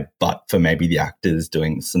CGI, but for maybe the actors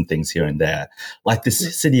doing some things here and there. Like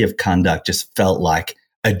this city of Kahndaq just felt like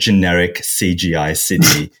a generic CGI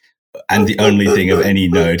city. And the only thing of any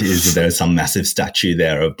note is that there's some massive statue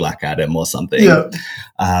there of Black Adam or something.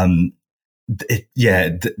 The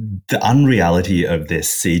unreality of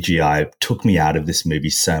this CGI took me out of this movie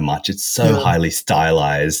so much. It's so highly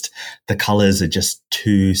stylized. The colors are just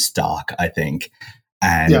too stark, I think.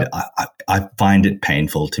 And I find it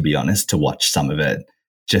painful, to be honest, to watch some of it,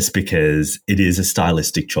 just because it is a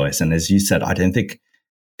stylistic choice. And as you said, I don't think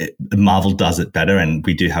Marvel does it better, and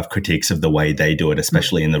we do have critiques of the way they do it,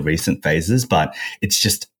 especially in the recent phases, but it's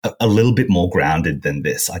just a little bit more grounded than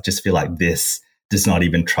this. I just feel like this does not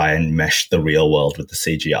even try and mesh the real world with the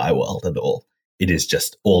CGI world at all. It is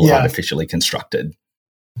just all artificially constructed.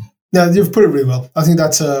 Yeah, you've put it really well. I think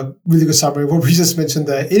that's a really good summary of what we just mentioned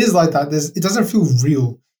there. It is like that. It doesn't feel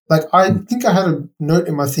real. Like, I think I had a note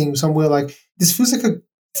in my thing somewhere like, this feels like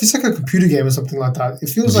a computer game or something like that. It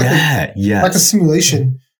feels like like a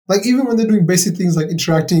simulation. Like, even when they're doing basic things like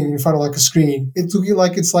interacting in front of like a screen, it's looking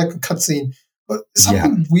like it's like a cutscene. But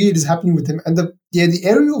something weird is happening with them. And the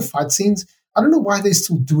aerial fight scenes, I don't know why they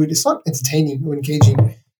still do it. It's not entertaining or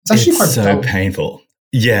engaging. It's actually quite so painful.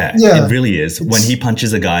 Yeah, it really is. When he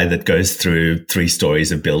punches a guy that goes through 3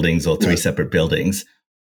 stories of buildings or 3 separate buildings,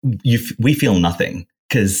 we feel nothing,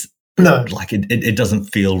 because it doesn't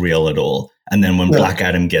feel real at all. And then when Black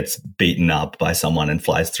Adam gets beaten up by someone and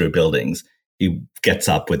flies through buildings, he gets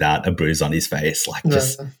up without a bruise on his face. Like,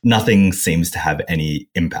 just nothing seems to have any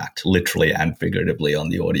impact, literally and figuratively, on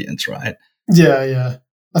the audience, right? Yeah.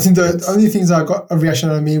 I think the only things that got a reaction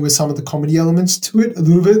out of me was some of the comedy elements to it a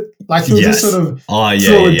little bit. Like, he'll just sort of throw a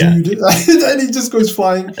dude and he just goes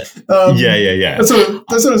flying. That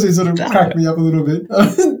sort of cracked me up a little bit.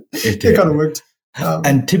 It kind of worked.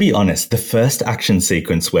 And to be honest, the first action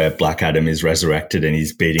sequence where Black Adam is resurrected and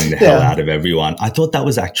he's beating the hell out of everyone, I thought that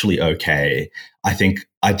was actually okay. I think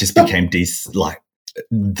I just became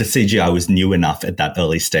the CGI was new enough at that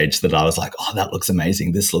early stage that I was like, oh, that looks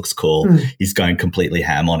amazing. This looks cool. He's going completely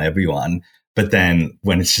ham on everyone. But then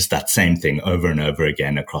when it's just that same thing over and over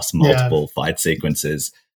again across multiple fight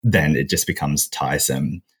sequences, then it just becomes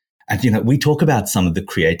tiresome. And, we talk about some of the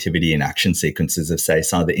creativity in action sequences of, say,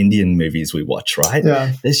 some of the Indian movies we watch, right?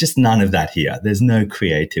 Yeah. There's just none of that here. There's no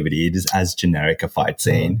creativity. It is as generic a fight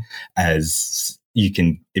scene as you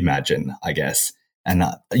can imagine, I guess. And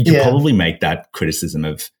you can probably make that criticism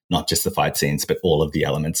of not just the fight scenes, but all of the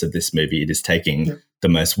elements of this movie. It is taking the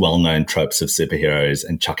most well-known tropes of superheroes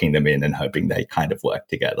and chucking them in and hoping they kind of work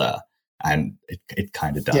together. And it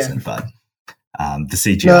kind of doesn't, but the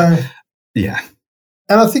CGI. Yeah.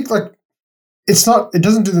 And I think like it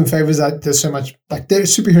doesn't do them favors that there's so much like their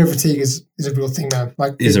superhero fatigue is a real thing, man.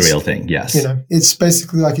 Like Is a real thing, yes. You know, it's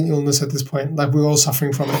basically like an illness at this point. Like we're all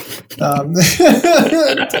suffering from it. We've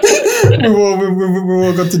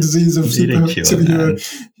all got the disease of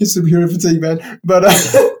superhero fatigue, man. But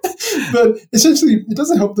but essentially, it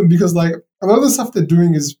doesn't help them because like a lot of the stuff they're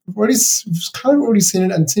doing is we've kind of already seen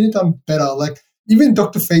it and seen it done better. Like even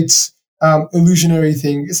Dr. Fate's illusionary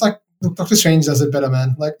thing, it's like look, Doctor Strange does it better,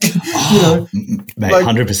 man. Like you know, mate,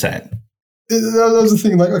 100%. That was the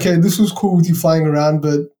thing. Like, okay, this was cool with you flying around,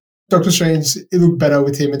 but Doctor Strange, it looked better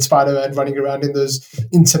with him and Spider-Man running around in those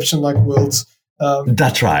Inception-like worlds.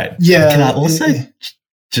 That's right. Yeah. Can I also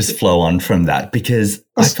just flow on from that? Because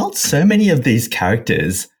I felt so many of these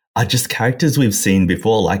characters are just characters we've seen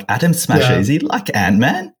before. Like Atom Smasher, is he like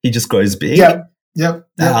Ant-Man? He just grows big. Yep.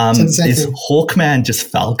 Is Hawkman just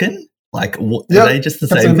Falcon? Like, are they just the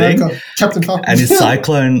Captain same America. thing? Captain Falcon. And is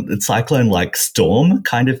Cyclone like Storm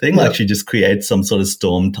kind of thing? Like she just creates some sort of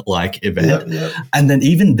storm-like event. And then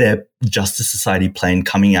even their Justice Society plane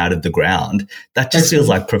coming out of the ground, that just feels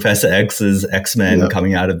like Professor X's X-Men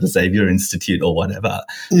coming out of the Xavier Institute or whatever.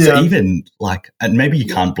 So even like, and maybe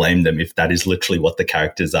you can't blame them if that is literally what the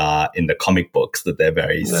characters are in the comic books, that they're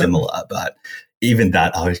very similar, but even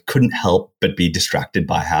that, I couldn't help but be distracted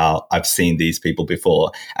by how I've seen these people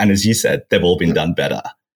before. And as you said, they've all been done better,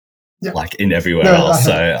 like in everywhere else.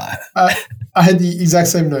 I had the exact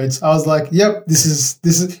same notes. I was like, yep, this is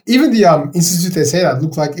even the institute they say that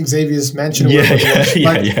looked like Xavier's mansion. That's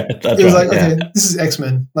it was like, okay, this is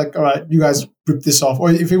X-Men. Like, all right, you guys rip this off. Or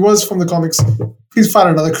if it was from the comics, please find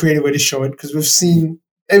another creative way to show it, because we've seen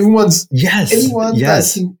anyone that's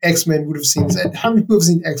seen X-Men would have seen this. And how many people have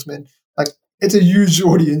seen X-Men? Like, it's a huge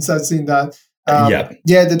audience that's seen that.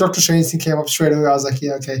 The Doctor Strange thing came up straight away. I was like,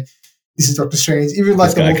 yeah, okay, this is Doctor Strange. Even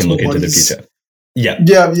like the multiple look bodies. Into the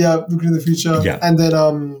future. Looking in the future. Yeah. And then,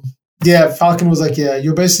 Falcon was like,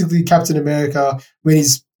 you're basically Captain America when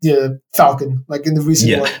he's Falcon, like in the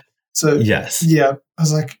recent one. So I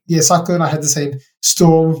was like, Cyclone. I had the same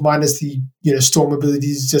Storm minus the Storm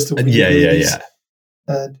abilities, just the abilities.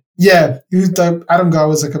 And he was the Adam guy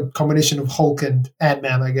was like a combination of Hulk and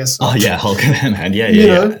Ant-Man, I guess. Hulk and Ant-Man.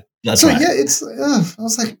 Yeah. That's right. It's. I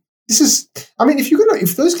was like, this is. I mean,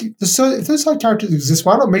 if those side characters exist,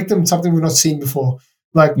 why not make them something we've not seen before?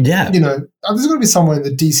 Like, there's going to be someone in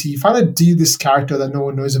the DC. Find a D-list character that no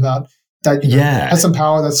one knows about that has some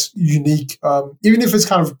power that's unique. Even if it's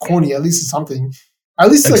kind of corny, at least it's something.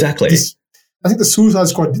 At least exactly. I think the Suicide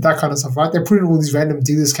Squad did that kind of stuff, right? They put in all these random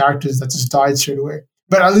D-list characters that just died straight away.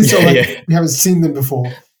 But at least we haven't seen them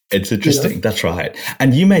before. It's interesting. That's right.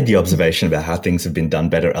 And you made the observation about how things have been done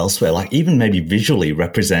better elsewhere, like even maybe visually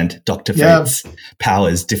represent Dr. Fate's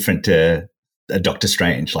powers different to Doctor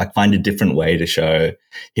Strange. Like find a different way to show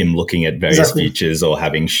him looking at various futures or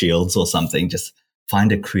having shields or something. Just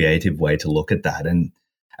find a creative way to look at that. And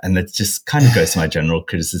that just kind of goes to my general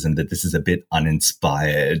criticism that this is a bit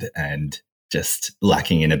uninspired and just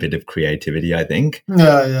lacking in a bit of creativity, I think.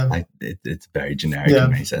 It's very generic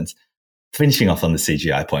in many sense. Finishing off on the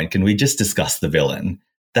CGI point, can we just discuss the villain?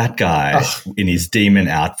 That guy in his demon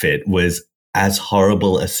outfit was as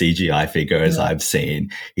horrible a CGI figure as I've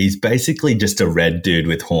seen. He's basically just a red dude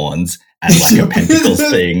with horns and like a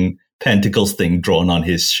pentacles thing drawn on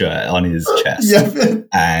his shirt, on his chest.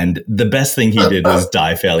 And the best thing he did was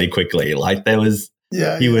die fairly quickly. Like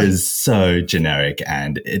he was so generic,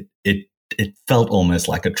 and it felt almost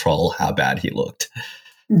like a troll how bad he looked.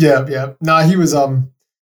 No, he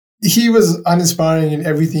was uninspiring in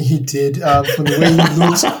everything he did, from the way he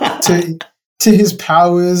looked to his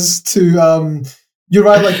powers to you're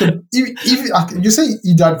right, like even you say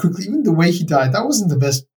he died quickly. Even the way he died, that wasn't the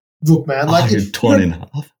best look, man. Like torn in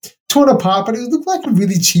half, torn apart, but it looked like a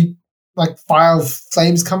really cheap like fire of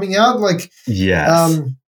flames coming out. Like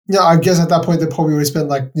I guess at that point they probably would have spent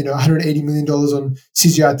like $180 million on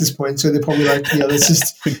CGI at this point. So they're probably like, let's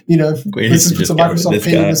just let's just put some Microsoft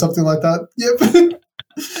Paint or something like that. Yep.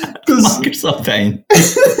 Microsoft Paint.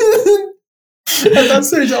 At that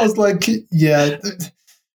stage, I was like,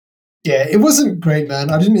 it wasn't great, man.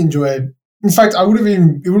 I didn't enjoy it. In fact, it would have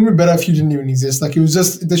been better if you didn't even exist. Like, it was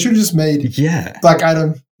just, they should have just made Black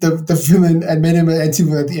Adam the villain and made him an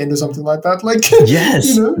anti-villain at the end or something like that. Like,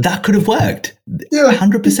 that could have worked.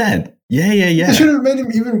 100%. Yeah. They should have made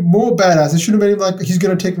him even more badass. They should have made him like he's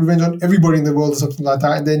going to take revenge on everybody in the world or something like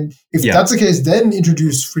that. And then, if that's the case, then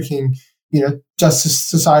introduce freaking, Justice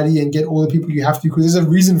Society and get all the people you have to, because there's a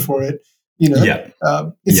reason for it. It's the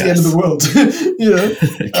end of the world.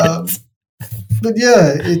 But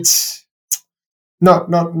it's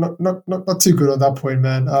not too good on that point,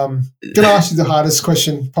 man. Gonna ask you the hardest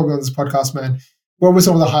question probably on this podcast, man. What were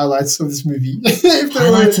some of the highlights of this movie?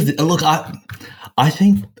 I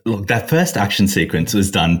think that first action sequence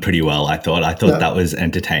was done pretty well. I thought that was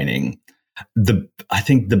entertaining. I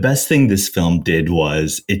think the best thing this film did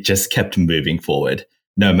was it just kept moving forward.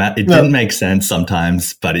 It didn't make sense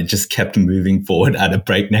sometimes, but it just kept moving forward at a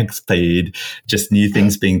breakneck speed, just new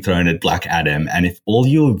things being thrown at Black Adam. And if all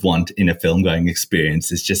you want in a film-going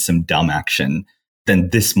experience is just some dumb action, then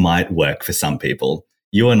this might work for some people.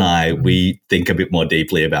 You and I, we think a bit more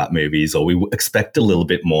deeply about movies, or we expect a little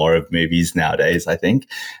bit more of movies nowadays, I think.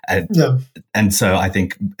 And so I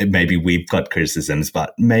think maybe we've got criticisms,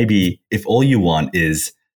 but maybe if all you want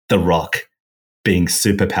is The Rock being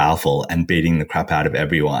super powerful and beating the crap out of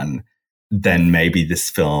everyone, then maybe this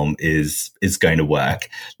film is going to work.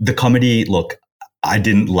 The comedy, look, I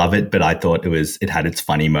didn't love it, but I thought it had its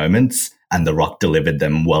funny moments, and The Rock delivered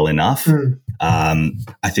them well enough.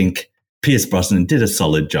 I think Pierce Brosnan did a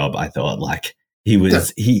solid job. I thought, like,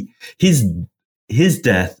 his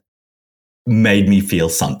death made me feel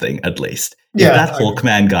something, at least. If that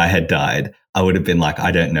Hawkman guy had died, I would have been like,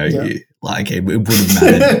 I don't know you. Like, it would have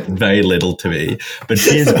mattered very little to me. But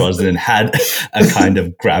Pierce Brosnan had a kind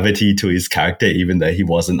of gravity to his character, even though he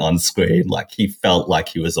wasn't on screen. Like, he felt like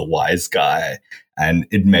he was a wise guy, and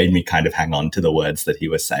it made me kind of hang on to the words that he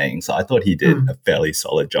was saying. So I thought he did a fairly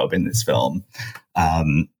solid job in this film.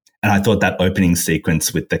 And I thought that opening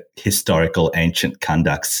sequence with the historical ancient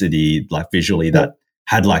Kahndaq city, like visually, that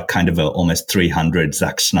had like kind of a almost 300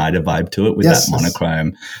 Zack Snyder vibe to it with that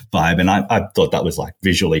monochrome vibe. And I thought that was like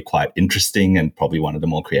visually quite interesting and probably one of the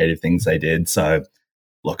more creative things they did. So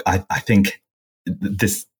look, I think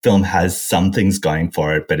this film has some things going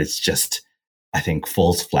for it, but it's just, I think,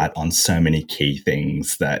 falls flat on so many key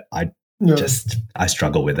things that I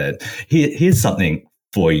struggle with it. Here's something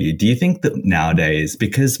for you. Do you think that nowadays,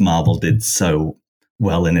 because Marvel did so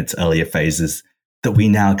well in its earlier phases, that we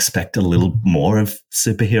now expect a little more of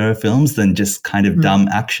superhero films than just kind of dumb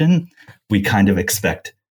action? We kind of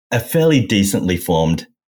expect a fairly decently formed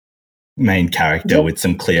main character with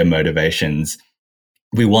some clear motivations.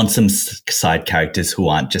 We want some side characters who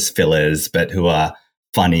aren't just fillers, but who are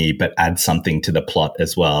funny, but add something to the plot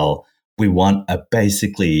as well. We want a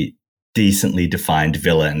basically decently defined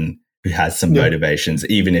villain who has some motivations,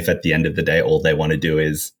 even if at the end of the day, all they want to do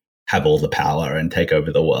is have all the power and take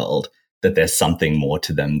over the world, that there's something more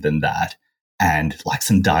to them than that. And like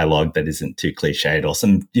some dialogue that isn't too cliched, or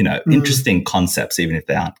some, interesting concepts, even if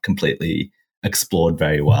they aren't completely explored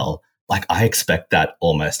very well. Like, I expect that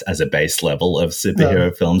almost as a base level of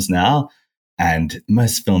superhero films now. And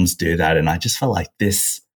most films do that. And I just felt like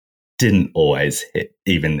this didn't always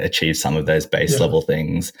even achieve some of those base level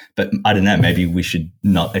things. But I don't know, maybe we should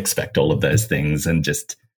not expect all of those things, and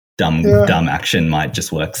just dumb action might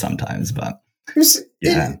just work sometimes. But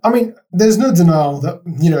I mean, there's no denial that,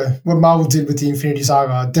 what Marvel did with the Infinity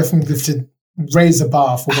Saga definitely raised the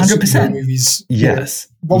bar for 100% movies. Yes.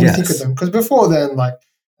 What we think of them. Because before then, like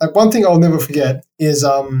one thing I'll never forget is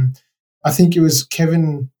I think it was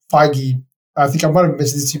Kevin Feige. I think I might have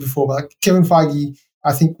mentioned this to you before, but like Kevin Feige,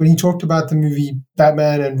 I think when he talked about the movie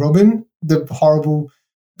Batman and Robin, the horrible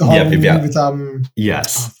movie with I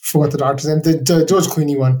forgot the director's name, the George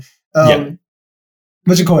Clooney one.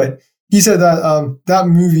 What you call it? He said that that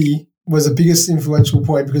movie was the biggest influential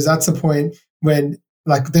point, because that's the point when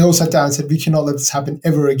like they all sat down and said, we cannot let this happen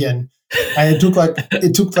ever again. And it took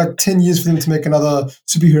like 10 years for them to make another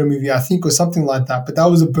superhero movie, I think, or something like that. But that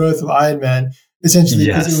was the birth of Iron Man, essentially,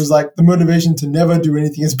 because it was like the motivation to never do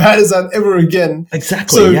anything as bad as that ever again.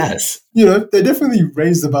 Exactly. So, they definitely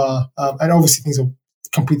raised the bar, and obviously things are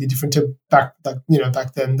completely different to back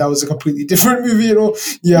then. That was a completely different movie and all.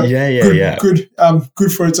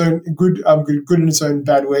 Good for its own good in its own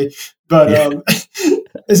bad way. But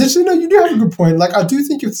essentially, no, you do have a good point. Like, I do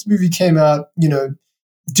think if this movie came out,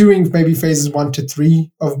 during maybe phases 1 to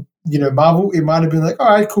 3 of Marvel, it might have been like, all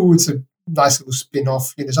right, cool, it's a nice little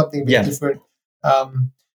spin-off, something a bit different. But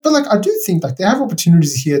like, I do think like they have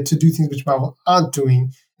opportunities here to do things which Marvel aren't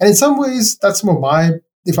doing, and in some ways, that's some of my,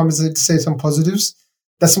 if I'm to say some positives,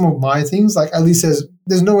 that's some of my things. Like, at least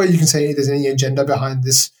there's no way you can say there's any agenda behind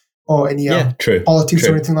this, or any politics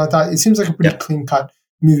or anything like that. It seems like a pretty clean-cut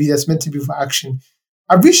movie that's meant to be for action.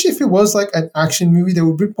 I wish if it was like an action movie, they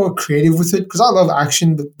would be more creative with it, because I love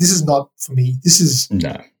action, but this is not for me. This is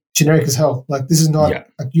generic as hell. Like, this is not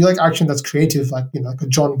like, you like action that's creative, like like a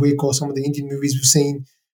John Wick or some of the Indian movies we've seen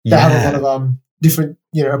that have a lot of different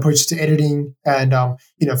approaches to editing and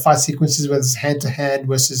fight sequences, whether it's hand to hand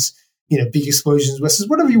versus big explosions versus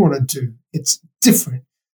whatever you want to do. It's different,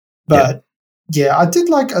 but yeah, I did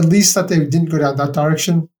like at least that they didn't go down that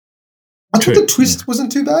direction. I thought the twist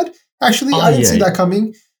wasn't too bad. Actually, I didn't see that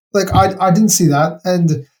coming. Like, I didn't see that.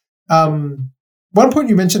 And one point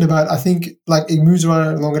you mentioned about, I think, like, it moves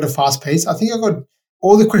around along at a fast pace. I think I got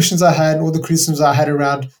all the questions I had, all the criticisms I had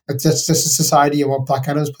around like Justice Society and what Black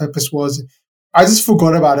Adam's purpose was. I just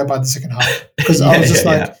forgot about it by the second half because I was just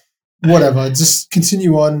whatever, just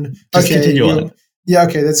continue on. Continue on. Yeah,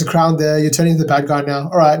 okay, there's a crown there. You're turning into the bad guy now.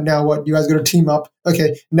 All right, now what? You guys got to team up.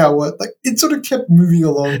 Okay, now what? Like, it sort of kept moving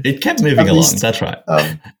along. It kept moving along, that's right.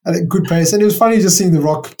 At a good pace. And it was funny just seeing The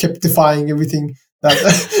Rock kept defying everything that,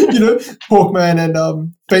 Hawkman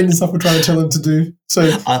and Bane and stuff were trying to tell him to do.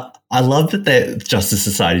 So I love that the Justice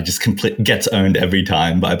Society just gets owned every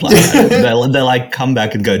time by Black Adam. They're like, come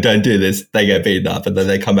back and go, don't do this. They get beaten up. And then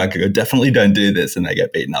they come back and go, definitely don't do this. And they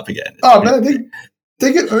get beaten up again. Oh, man,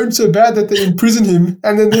 they get owned so bad that they imprison him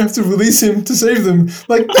and then they have to release him to save them.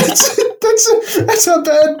 Like, that's how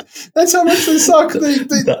bad, that's how much they suck.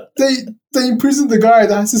 They imprison the guy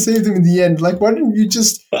that has to save them in the end. Like, why didn't you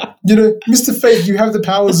just, Mr. Fate, you have the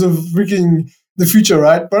powers of freaking the future,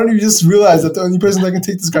 right? Why don't you just realize that the only person that can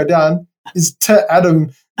take this guy down is Adam?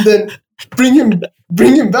 Then bring him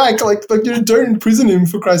back. Like don't imprison him,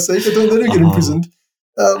 for Christ's sake. Don't let him get imprisoned.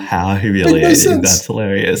 How humiliating! No, that's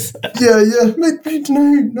hilarious. Yeah, made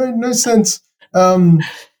no sense.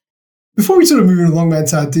 Before we sort of move along, man,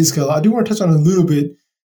 to our D-scale, I do want to touch on a little bit.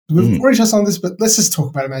 We've already touched on this, but let's just talk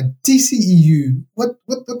about it, man. DCEU, what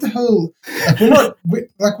the hell?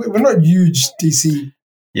 Like, we're not huge DC,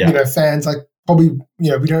 fans. Like, probably, we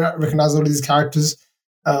don't recognize a lot of these characters.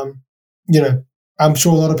 I'm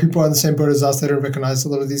sure a lot of people are in the same boat as us. They don't recognize a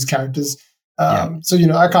lot of these characters. So,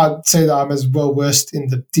 I can't say that I'm as well-versed in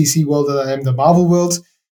the DC world as I am the Marvel world.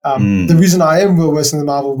 The reason I am well-versed in the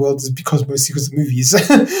Marvel world is mostly because of movies.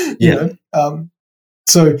 But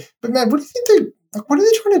man, what do you think what are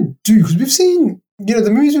they trying to do? Because we've seen,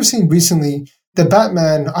 the movies we've seen recently, the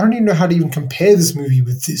Batman, I don't even know how to even compare this movie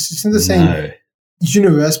with this. It's in the same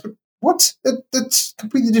universe, but what? That's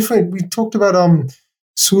completely different. We talked about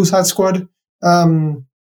Suicide Squad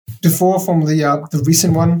before, from the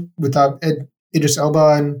recent one with Idris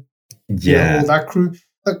Elba and all that crew.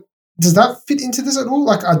 Like, does that fit into this at all?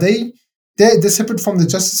 Like, are they're separate from the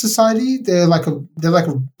Justice Society? They're like a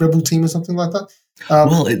rebel team or something like that.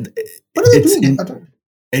 What are they doing?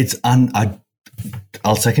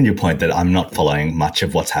 I'll second your point that I'm not following much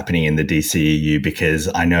of what's happening in the DCEU because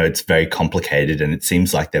I know it's very complicated and it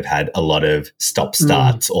seems like they've had a lot of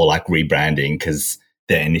stop-starts or like rebranding because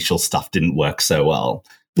their initial stuff didn't work so well,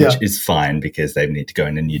 which is fine because they need to go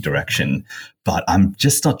in a new direction. But I'm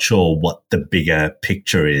just not sure what the bigger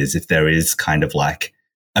picture is, if there is kind of like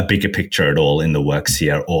a bigger picture at all in the works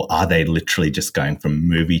here, or are they literally just going from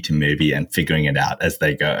movie to movie and figuring it out as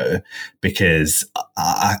they go? Because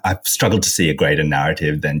I've struggled to see a greater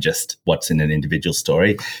narrative than just what's in an individual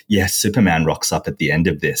story. Yes, Superman rocks up at the end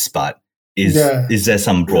of this, but is there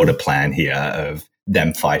some broader plan here of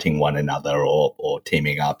them fighting one another or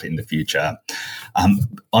teaming up in the future?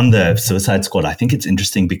 On the Suicide Squad, I think it's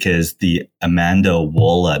interesting because the Amanda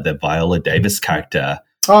Waller, the Viola Davis character,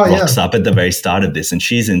 rocks up at the very start of this, and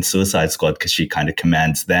she's in Suicide Squad because she kind of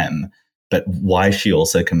commands them. But why is she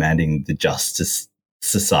also commanding the Justice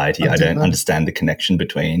Society? I don't understand the connection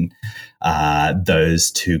between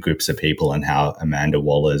those two groups of people and how Amanda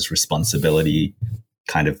Waller's responsibility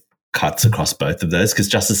kind of cuts across both of those, because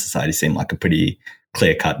Justice Society seem like a pretty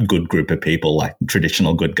clear-cut good group of people, like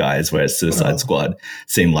traditional good guys, whereas Suicide Squad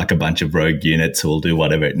seem like a bunch of rogue units who will do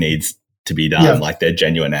whatever it needs to be done, like they're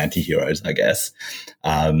genuine anti-heroes, I guess.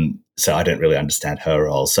 So I don't really understand her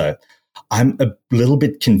role. So I'm a little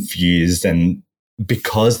bit confused, and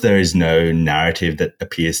because there is no narrative that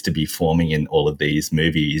appears to be forming in all of these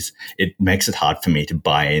movies, it makes it hard for me to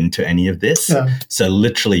buy into any of this. So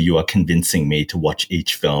literally you are convincing me to watch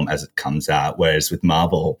each film as it comes out, whereas with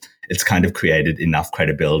Marvel, it's kind of created enough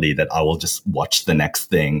credibility that I will just watch the next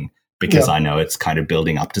thing because I know it's kind of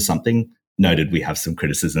building up to something. Noted we have some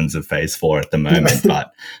criticisms of Phase 4 at the moment,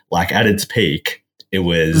 but like at its peak, it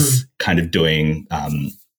was kind of doing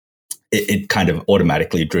it kind of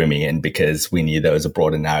automatically drew me in because we knew there was a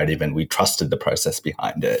broader narrative and we trusted the process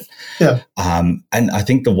behind it. And I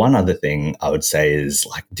think the one other thing I would say is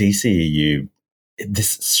like DCEU,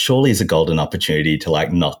 this surely is a golden opportunity to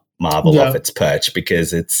like knock Marvel off its perch,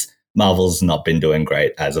 because Marvel's not been doing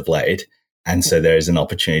great as of late. And so there is an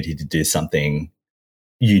opportunity to do something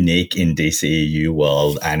unique in DCEU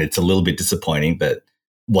world. And it's a little bit disappointing that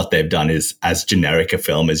what they've done is as generic a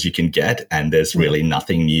film as you can get, and there's really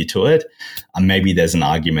nothing new to it. Maybe there's an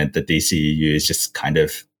argument that DCEU is just kind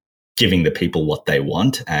of giving the people what they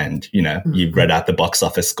want. And, you've read out the box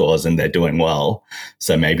office scores and they're doing well.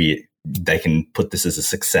 So maybe they can put this as a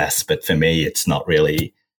success. But for me, it's not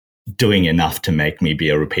really doing enough to make me be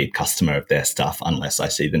a repeat customer of their stuff unless I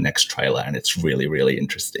see the next trailer and it's really, really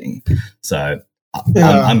interesting. So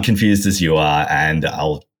I'm confused as you are, and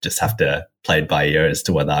I'll just have to play it by ear as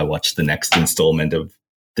to whether I watch the next installment of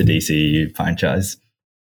the DCU franchise.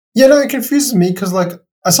 Yeah, no, it confuses me because, like,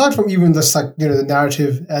 aside from even just, like, the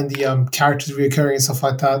narrative and the characters reoccurring and stuff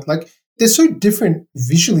like that, like, they're so different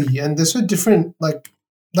visually and they're so different, like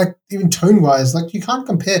even tone-wise. Like, you can't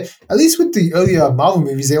compare. At least with the earlier Marvel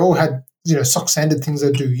movies, they all had, stock standard things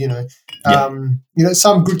they do,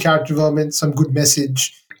 some good character development, some good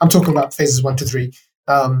message. I'm talking about phases 1 to 3.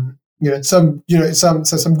 Some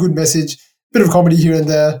good message, bit of comedy here and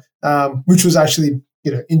there, which was actually,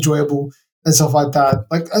 enjoyable and stuff like that.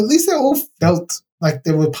 Like, at least they all felt like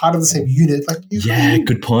they were part of the same unit. Like,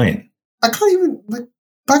 good point. I can't even, like,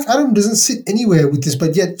 Black Adam doesn't sit anywhere with this,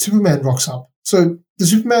 but yet Superman rocks up. So does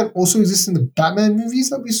Superman also exist in the Batman movies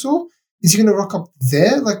that we saw? Is he going to rock up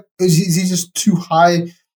there? Like, is he just too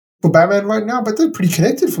high for Batman right now? But they're pretty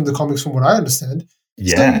connected from the comics, from what I understand.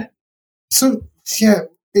 Yeah. So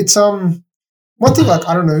it's one thing. Like,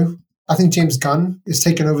 I don't know. I think James Gunn is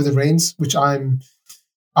taking over the reins, which I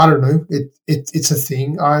don't know. It's a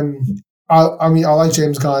thing. I like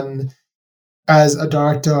James Gunn as a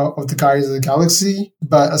director of the Guardians of the Galaxy,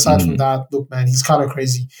 but aside from that, look, man, he's kind of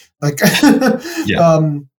crazy. Like,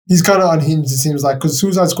 he's kind of unhinged, it seems like, because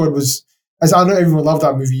Suicide Squad was, as I know everyone loved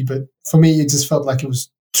that movie, but for me, it just felt like it was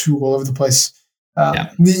too all over the place.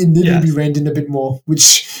 It needed to be reined in a bit more,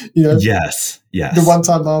 which, yes. The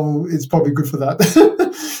one-time Marvel is probably good for that.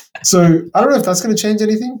 So I don't know if that's going to change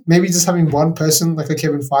anything. Maybe just having one person, like a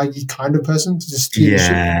Kevin Feige kind of person, to just steer the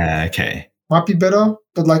ship. Yeah, okay. Might be better,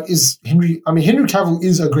 but like, Henry Cavill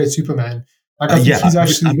is a great Superman. Like, I think he's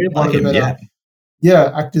actually one of the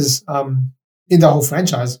better actors in the whole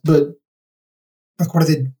franchise. But like, what are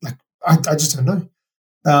they like? I just don't know.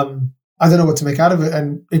 I don't know what to make out of it,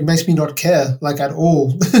 and it makes me not care, like, at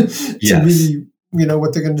all to really,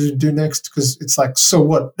 what they're going to do next, because it's like, so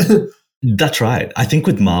what? That's right. I think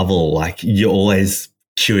with Marvel, like, you're always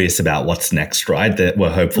curious about what's next, right? That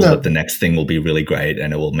we're hopeful that the next thing will be really great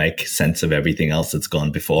and it will make sense of everything else that's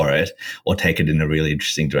gone before it, or take it in a really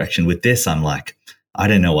interesting direction. With this, I'm like, I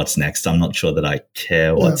don't know what's next. I'm not sure that I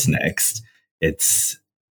care what's next. It's,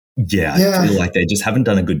 I feel like they just haven't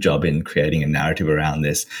done a good job in creating a narrative around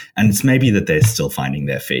this. And it's maybe that they're still finding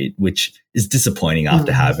their feet, which is disappointing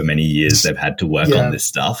after however many years they've had to work on this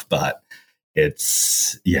stuff. But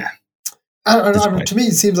it's, to me,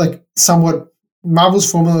 it seems like somewhat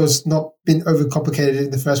Marvel's formula has not been overcomplicated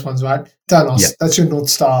in the first ones, right? Thanos, that's your North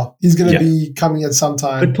Star. He's going to be coming at some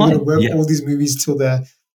time. You're going to work all these movies till they're,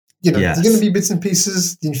 there's going to be bits and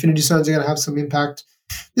pieces. The Infinity Stones are going to have some impact.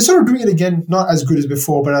 They're sort of doing it again, not as good as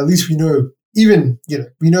before, but at least we know, we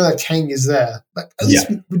know that Kang is there. Like, at least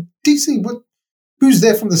with DC, who's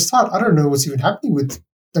there from the start? I don't know what's even happening with,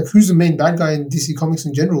 like, who's the main bad guy in DC Comics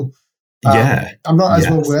in general. I'm not as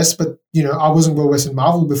well versed, but, I wasn't well versed in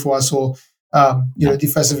Marvel before I saw,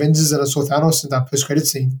 the first Avengers, and I saw Thanos in that post-credit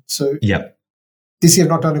scene. So DC have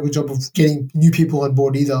not done a good job of getting new people on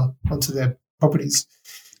board either onto their properties.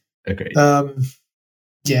 Agreed.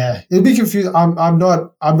 It'll be confusing. I'm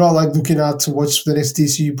not like looking out to watch the next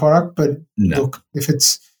DCU product, but look, if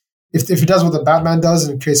it does what the Batman does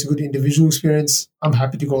and creates a good individual experience, I'm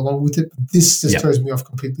happy to go along with it. But this just throws me off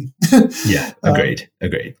completely. Agreed.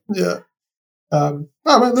 Yeah.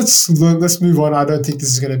 Let's move on. I don't think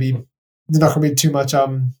this is going to be. There's not going to be too much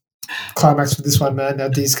climax for this one, man. Now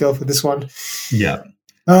D scale for this one. Yeah.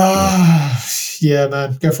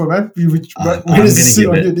 Man. Go for it, man. Where does this sit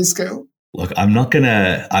on your D scale? Look,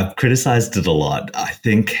 I've criticized it a lot. I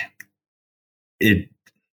think it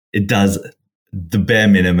does the bare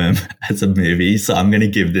minimum as a movie. So I'm going to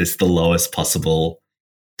give this the lowest possible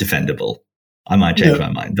defendable. I might change my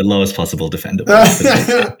mind. The lowest possible defendable.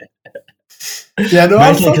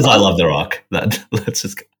 Mostly because I love The Rock. Let's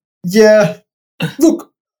just go. Yeah.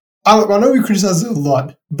 Look, I know we criticize it a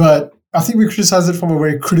lot, but I think we criticize it from a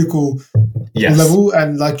very critical level.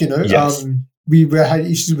 And we had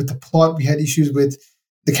issues with the plot. We had issues with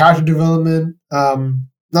the character development.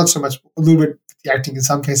 Not so much, a little bit with the acting in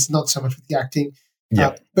some cases, not so much with the acting.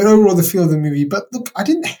 But overall, the feel of the movie. But look, I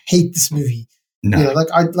didn't hate this movie. No.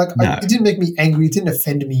 It didn't make me angry. It didn't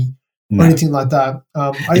offend me or anything like that.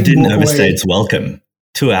 It didn't overstay its welcome.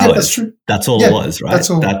 2 hours. That's true. That's all it was, right? That's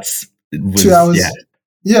all. 2 hours.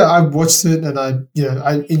 Yeah, I watched it and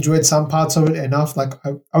I enjoyed some parts of it enough. Like,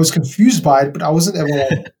 I was confused by it, but I wasn't ever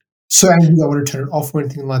like so angry that I want to turn it off or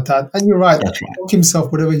anything like that. And you're right. That's right. Rock himself,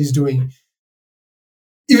 whatever he's doing,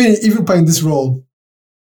 even playing this role,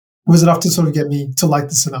 was enough to sort of get me to like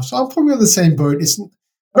this enough. So I'm probably on the same boat. I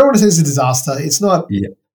don't want to say it's a disaster. It's not. Yeah.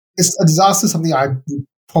 It's a disaster. Something I would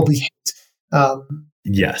probably hate.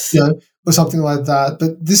 Yes. Or something like that.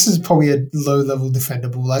 But this is probably a low level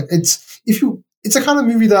defendable. Like it's a kind of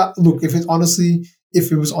movie that, look, if it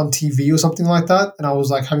was on TV or something like that, and I was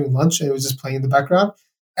like having lunch and it was just playing in the background,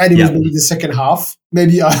 and it was maybe the second half,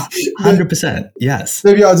 maybe 100%. Yes.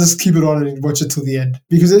 Maybe I'll just keep it on and watch it till the end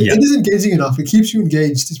because it is engaging enough. It keeps you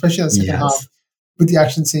engaged, especially in the second half with the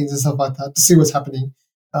action scenes and stuff like that, to see what's happening.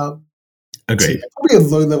 Agreed. So probably a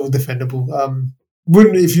low level defendable.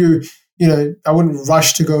 I wouldn't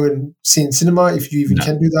rush to go and see in cinema if you even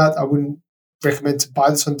can do that. I wouldn't recommend to buy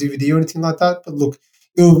this on DVD or anything like that. But look,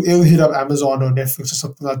 it'll hit up Amazon or Netflix or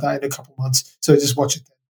something like that in a couple months. So just watch it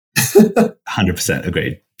then. 100%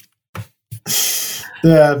 agreed.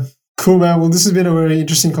 Yeah, cool, man. Well, this has been a very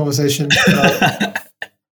interesting conversation.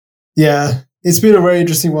 Yeah, it's been a very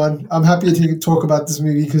interesting one. I'm happy to talk about this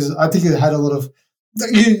movie because I think it had a lot of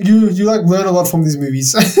you like learn a lot from these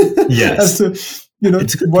movies. Yes, as to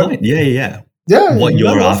it's a good point. Yeah. What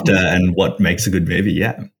you're after and what makes a good movie.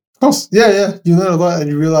 Yeah, of course. Yeah. You learn a lot and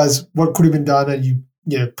you realize what could have been done, and you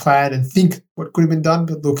plan and think what could have been done.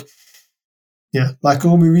 But look, like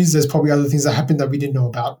all movies, there's probably other things that happened that we didn't know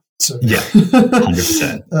about. So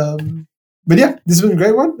 100%. But yeah, this has been a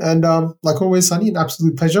great one. And like always, Sunny, an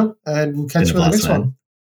absolute pleasure. And we'll catch you on the next one.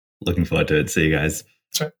 Looking forward to it. See you guys.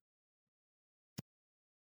 That's right.